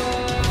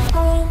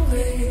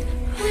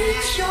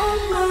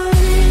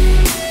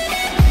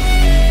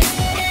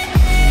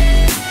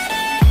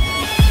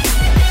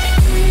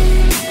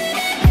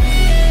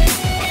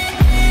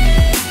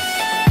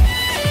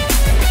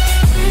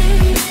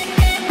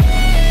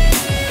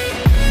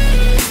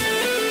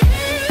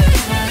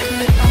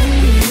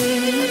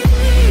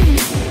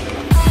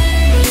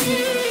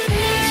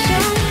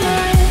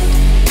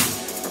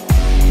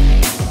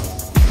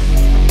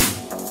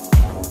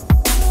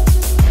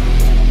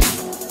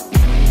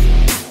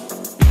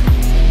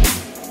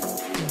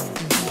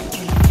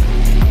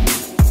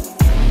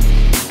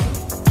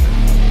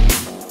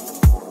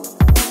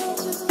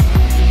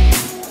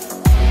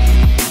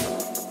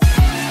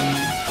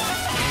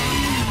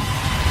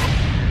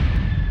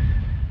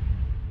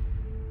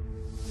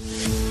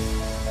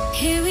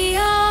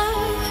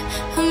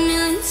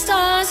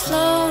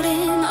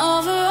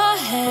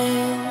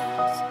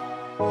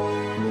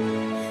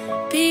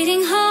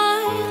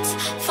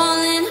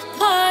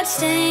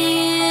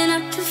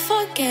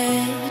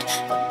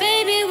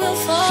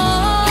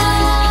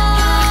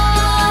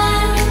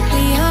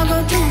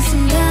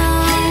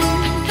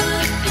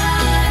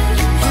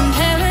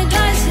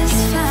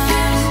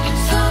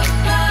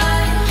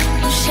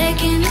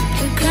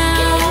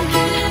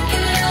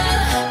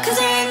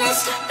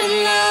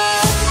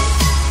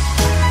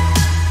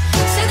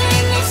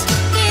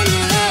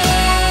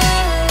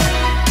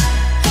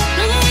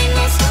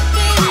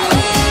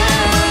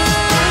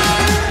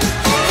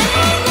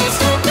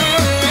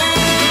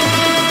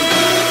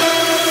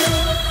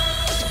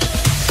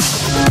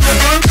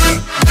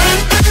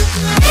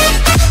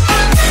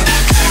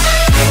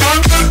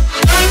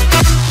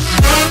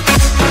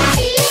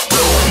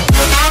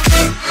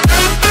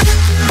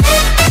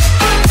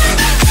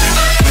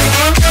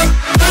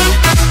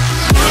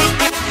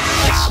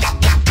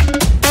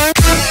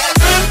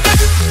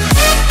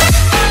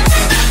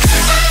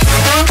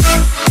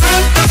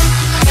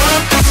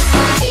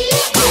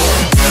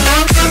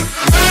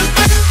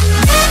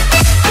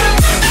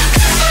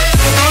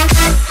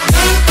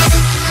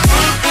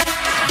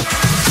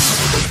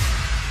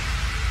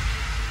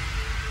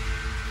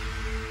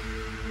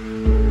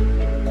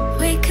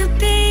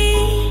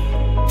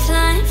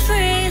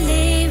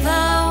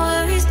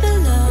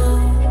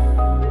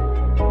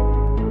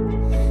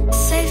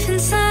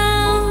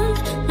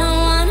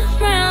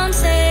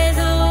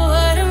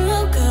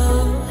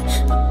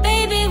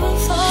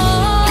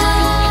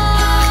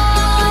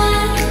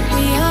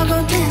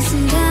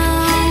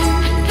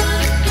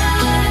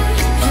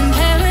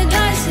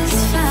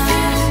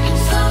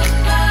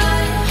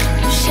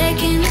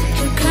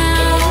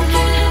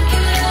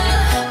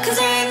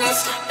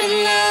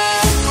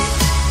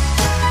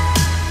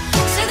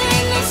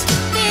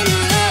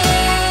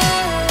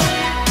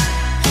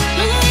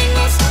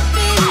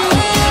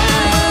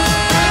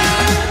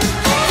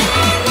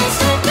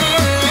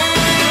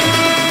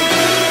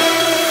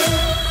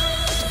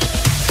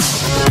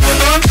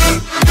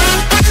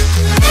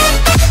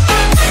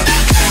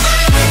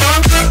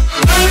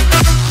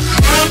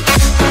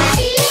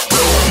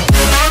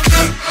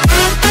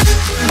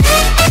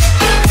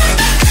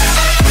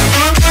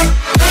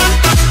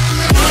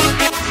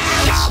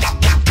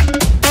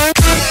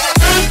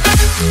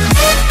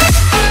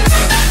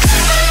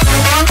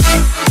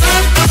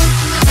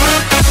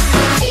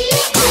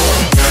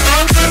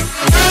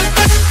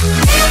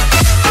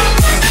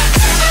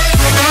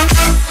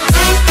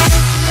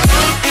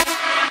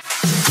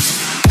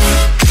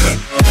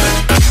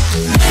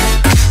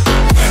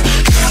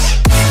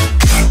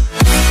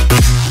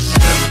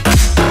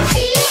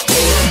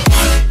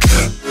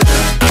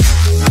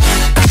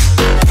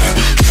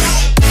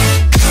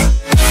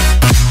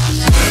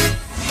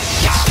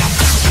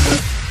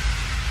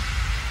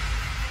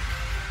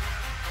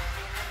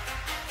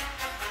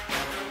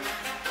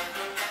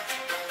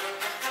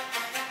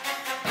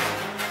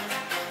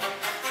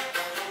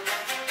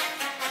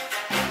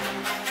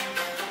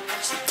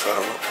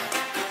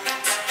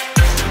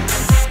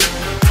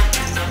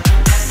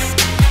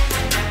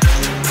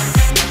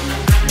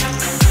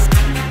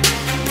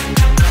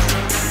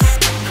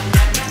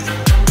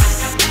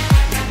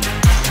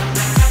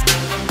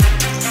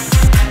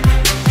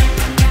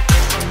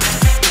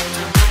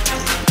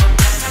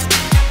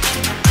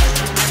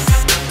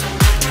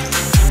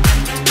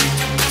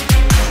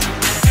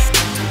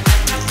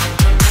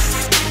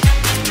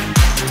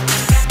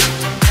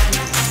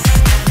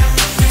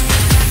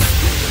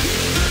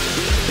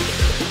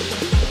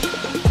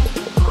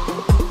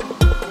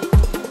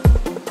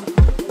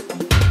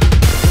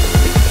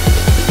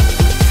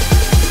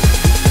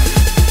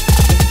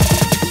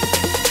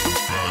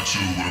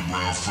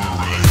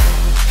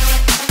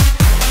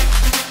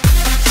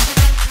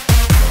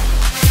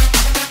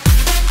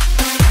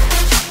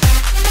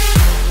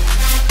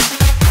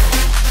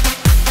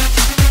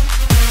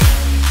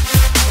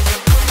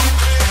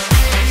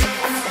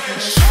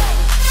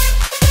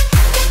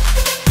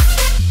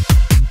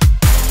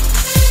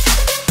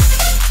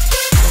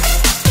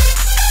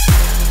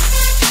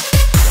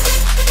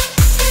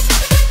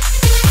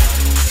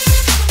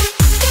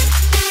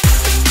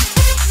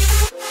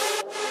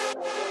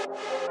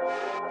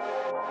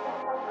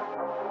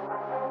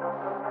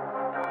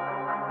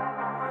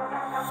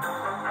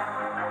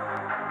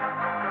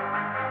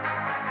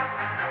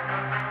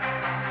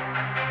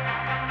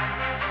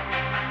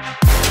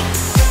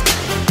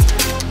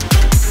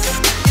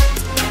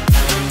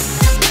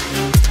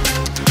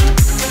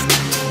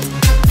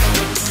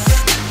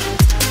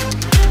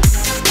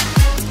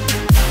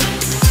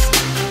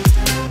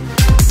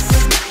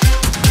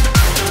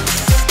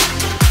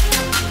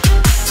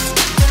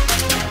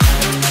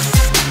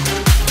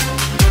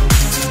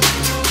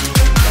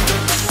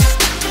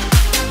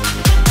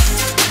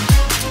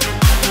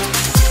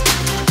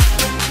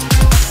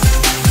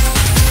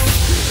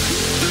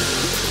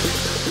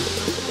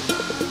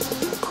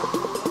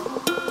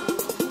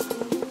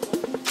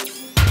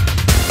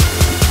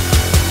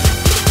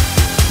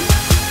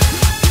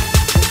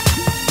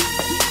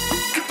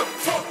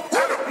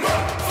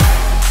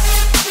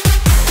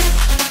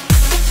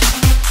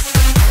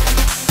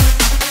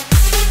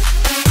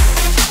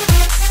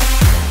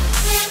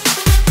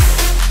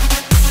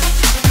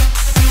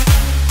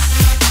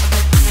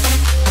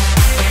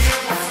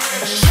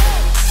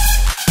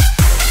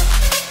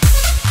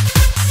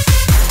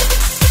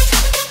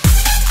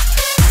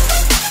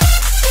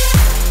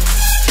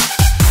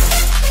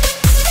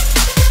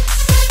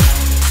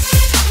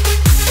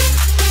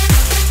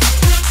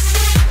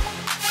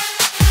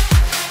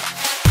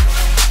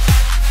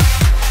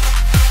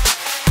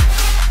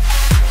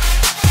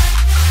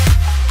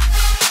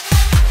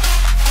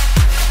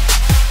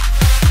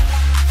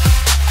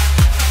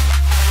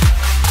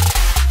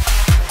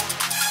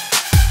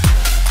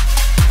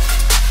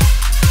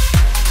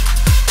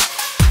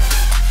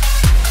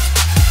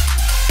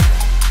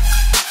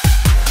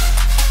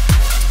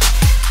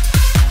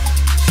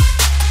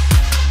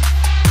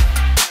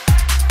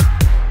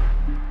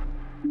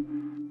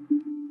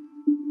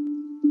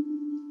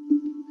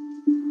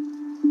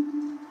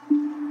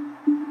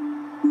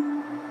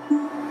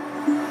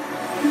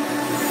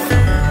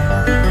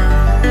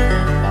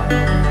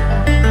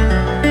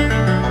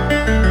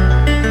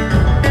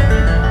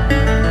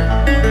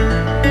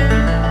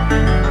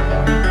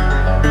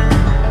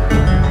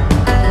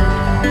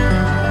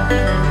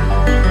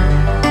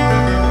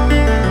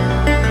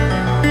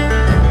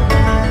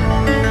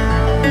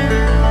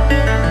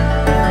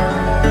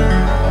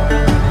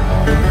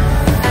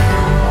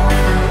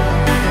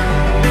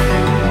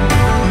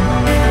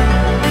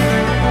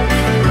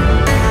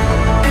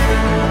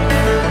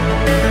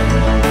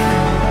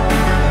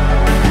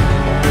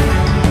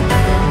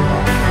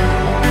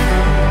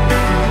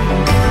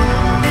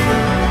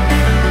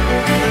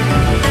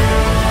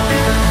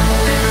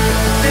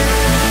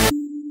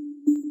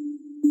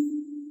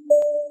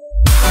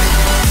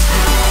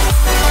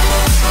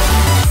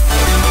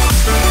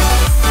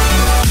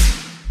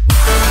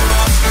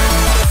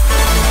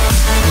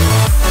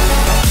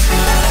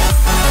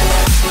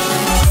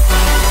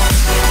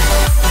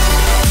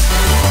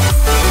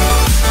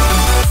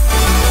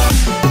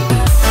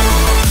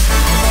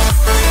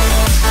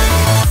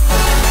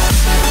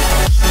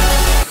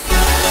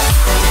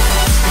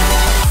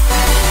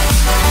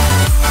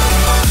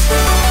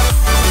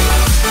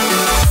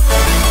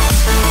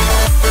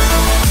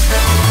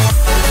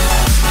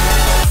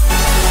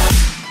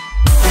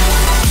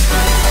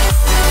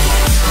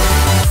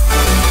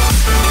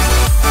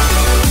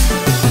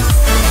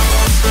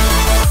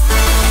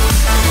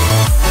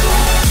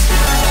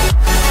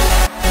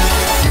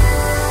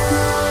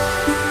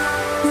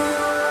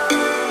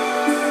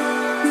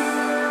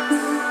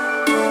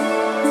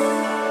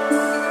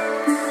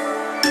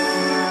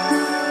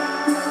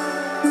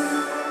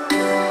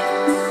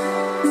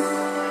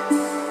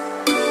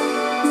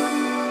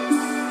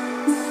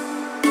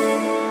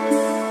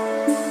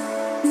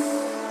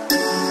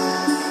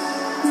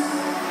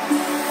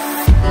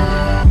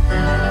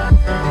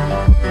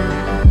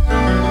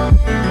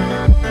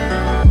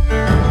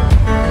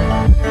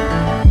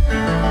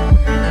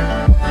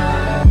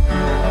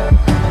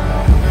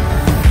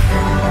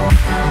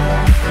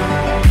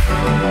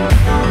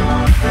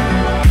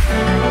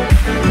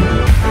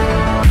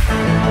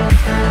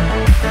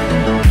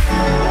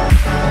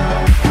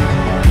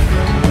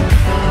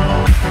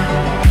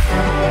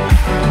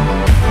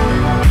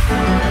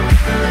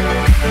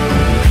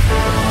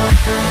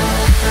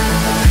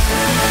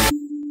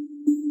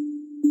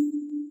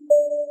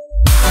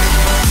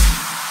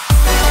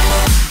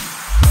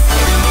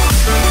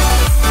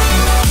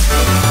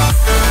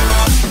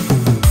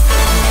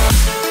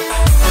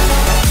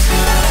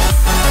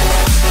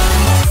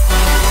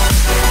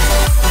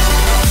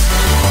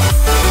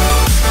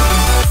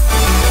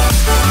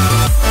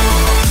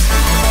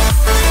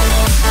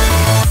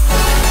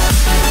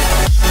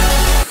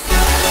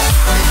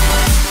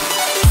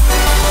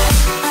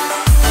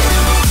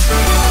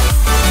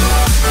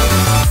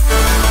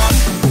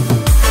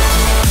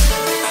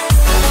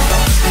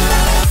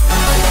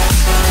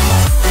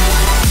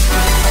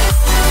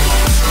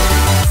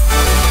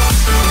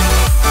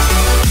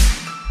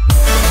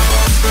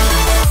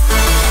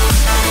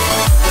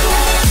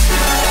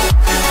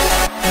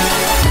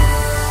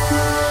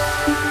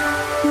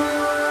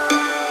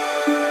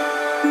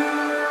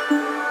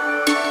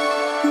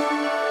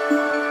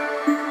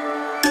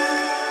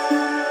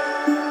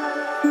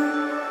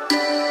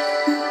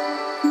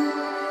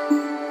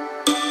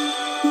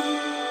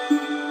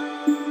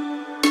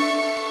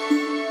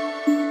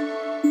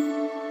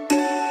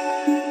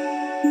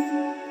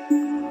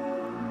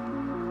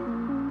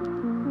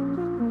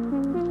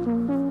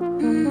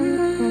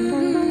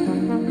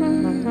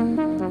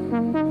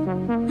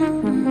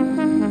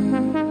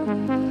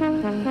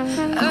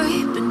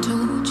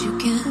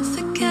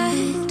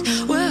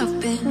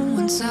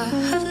I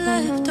have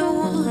left, I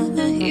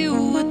wanna hear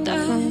what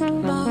that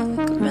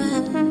mark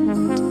meant.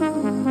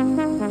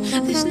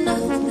 There's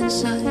nothing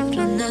sad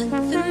or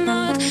nothing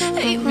mad.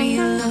 Hate me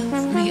or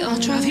love me, I'll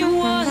drive you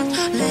wild.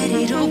 Let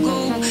it all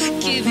go,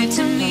 give it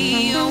to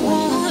me. I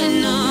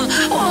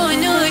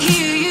wanna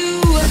hear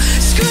you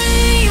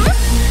scream,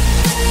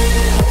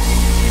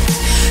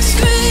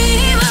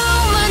 scream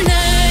out my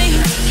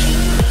name.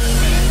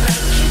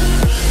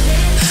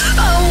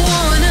 I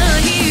wanna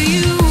hear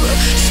you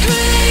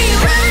scream,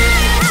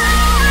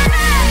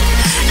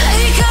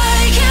 like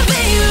I can't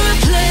be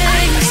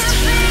replaced.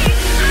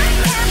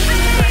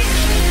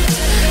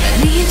 I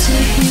need to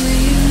hear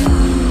you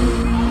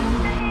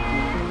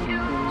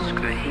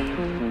scream,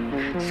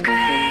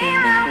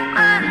 scream out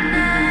my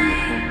name.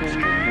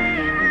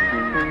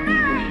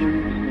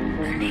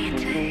 I need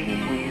to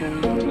hear you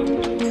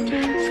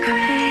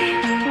scream,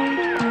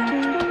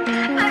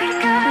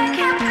 like I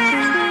can't be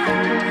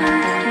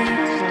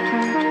replaced.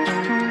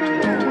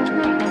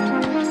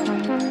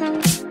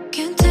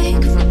 Can't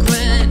take for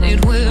granted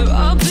where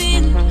I've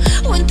been.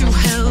 Went through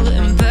hell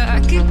and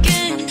back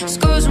again.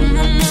 Scars on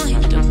my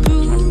mind, the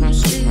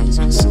bruises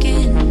and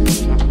skin.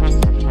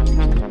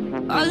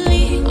 I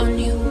lean on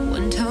you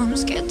when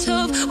times get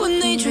tough. When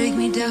they drag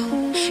me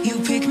down, you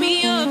pick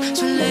me up.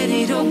 So let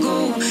it all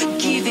go,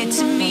 give it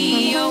to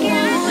me. I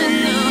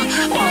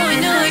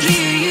wanna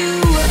hear you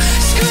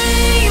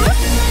scream,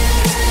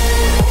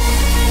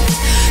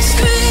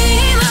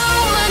 scream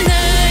out my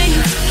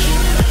name.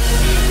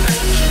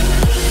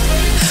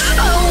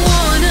 I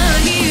wanna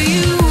hear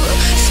you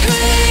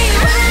scream,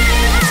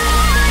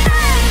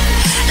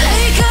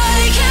 like I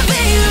can't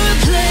be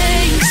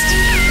replaced.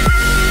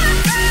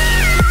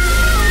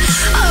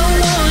 I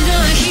wanna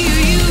hear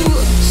you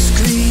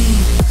scream,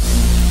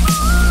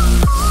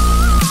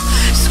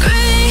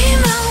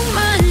 scream out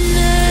my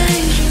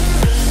name.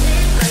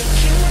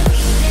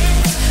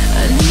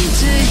 I need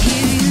to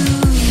hear you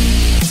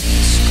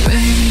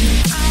scream,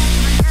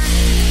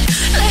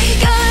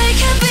 like I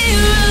can't be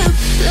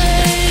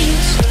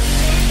replaced.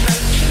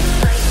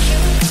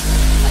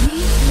 I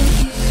need to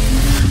hear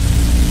you.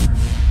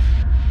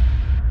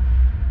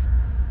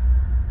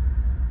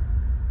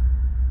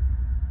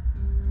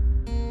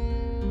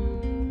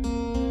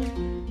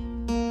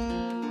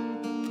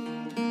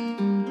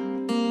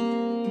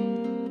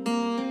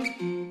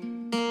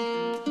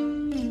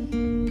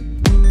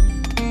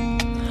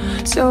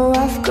 So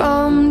I've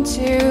come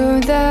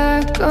to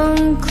the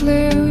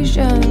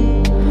conclusion,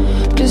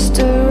 just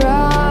a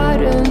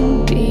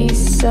rotten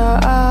piece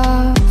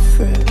of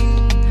fruit.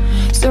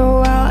 So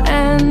I'll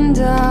end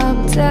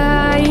up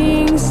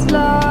dying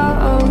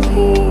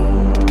slowly,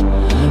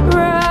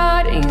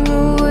 rotting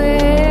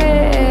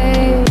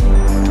away.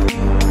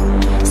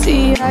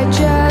 See, I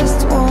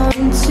just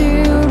want to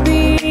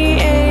be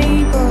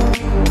able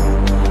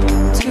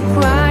to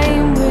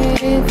climb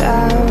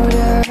without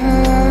a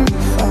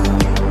fall,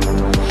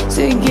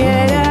 to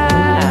get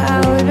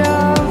out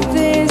of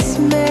this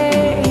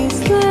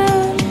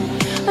mazeland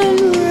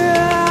and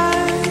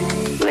run.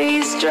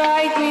 Please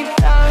strike me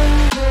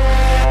thunder,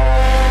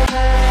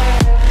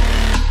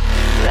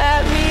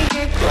 let me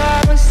get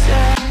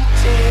closer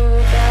to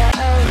the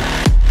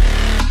light.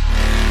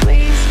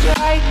 Please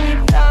strike me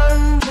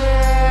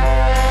thunder,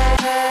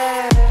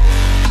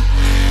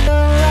 so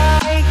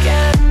I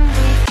can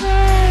be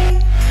free.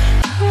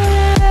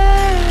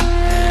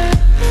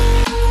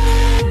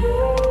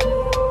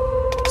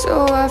 So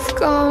I've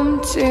come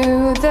to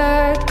the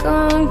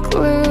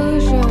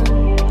conclusion,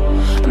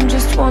 I'm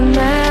just one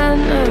man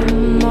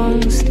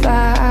amongst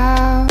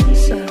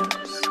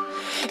thousands.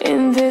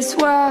 In this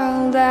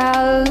world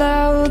I'll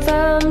load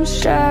them,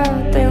 sure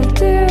they'll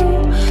do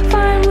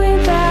fine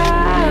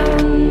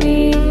without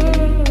me.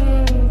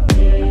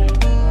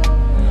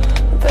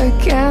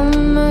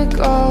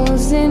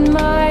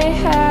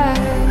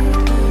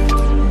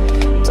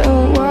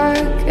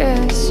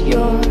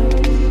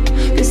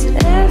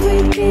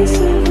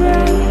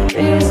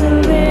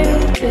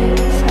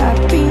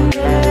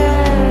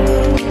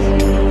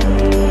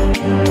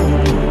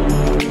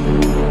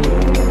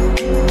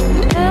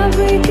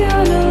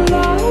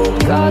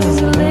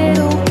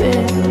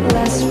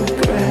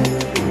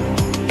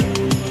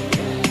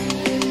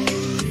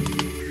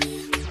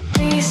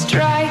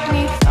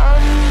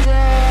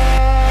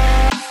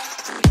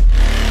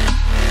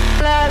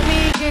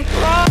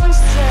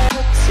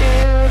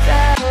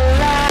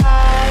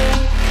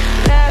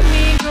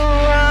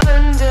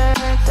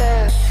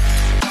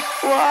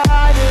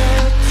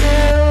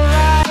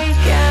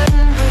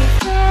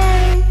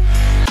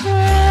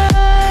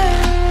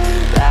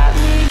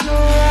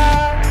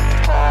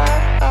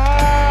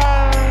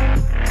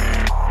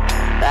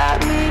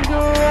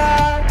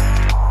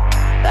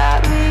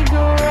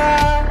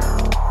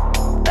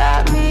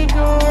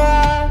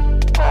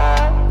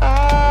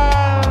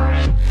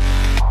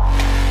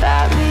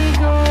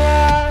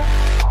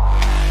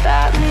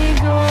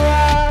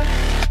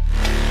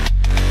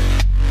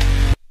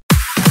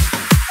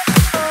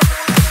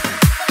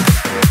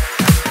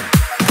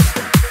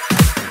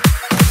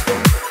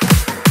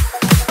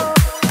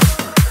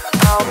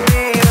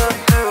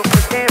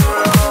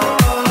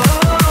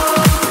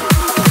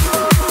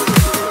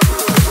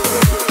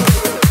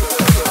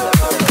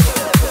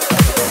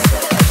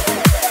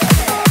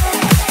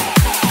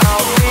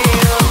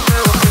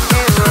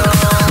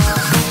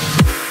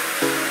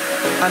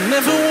 I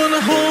never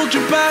wanna hold you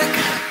back.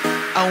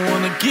 I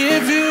wanna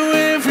give you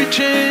every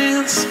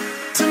chance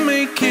to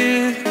make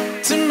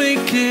it, to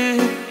make it.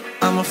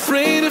 I'm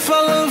afraid if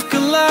our love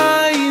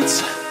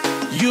collides,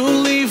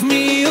 you'll leave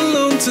me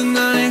alone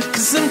tonight.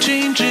 'Cause I'm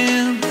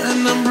changing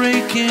and I'm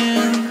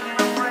breaking.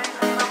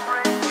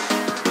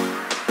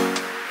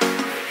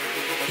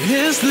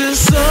 Is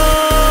this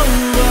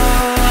over?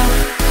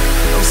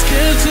 I'm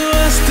scared to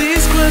ask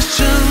these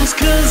questions,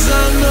 'cause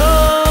I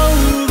know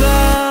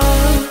that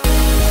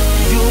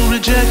you'll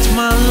reject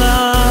my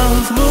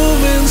love.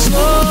 Moving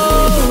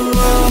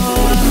slower,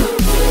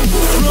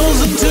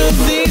 frozen to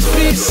these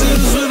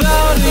pieces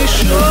without a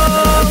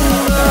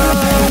shoulder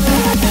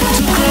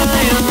to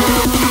cry on.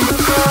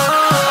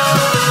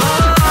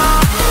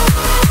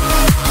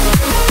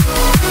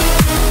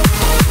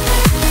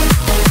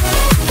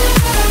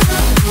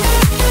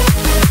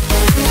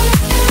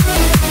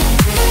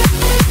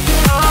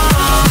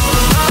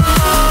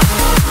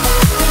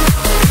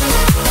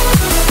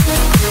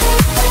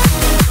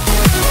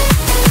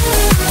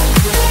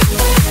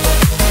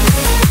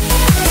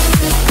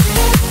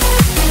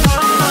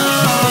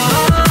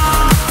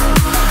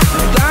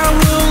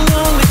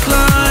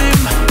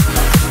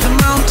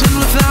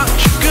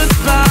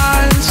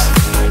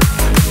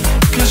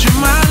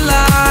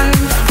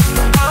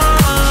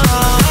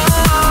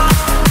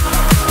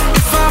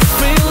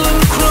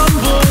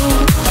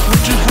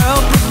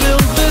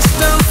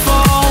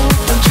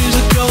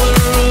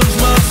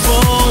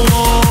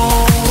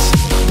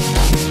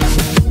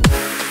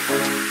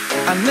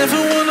 I never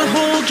wanna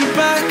hold you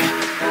back.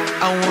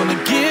 I wanna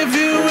give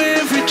you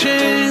every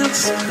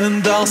chance,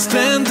 and I'll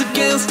stand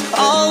against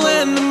all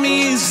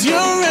enemies,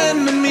 your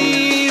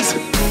enemies.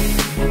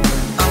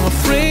 I'm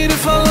afraid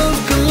if I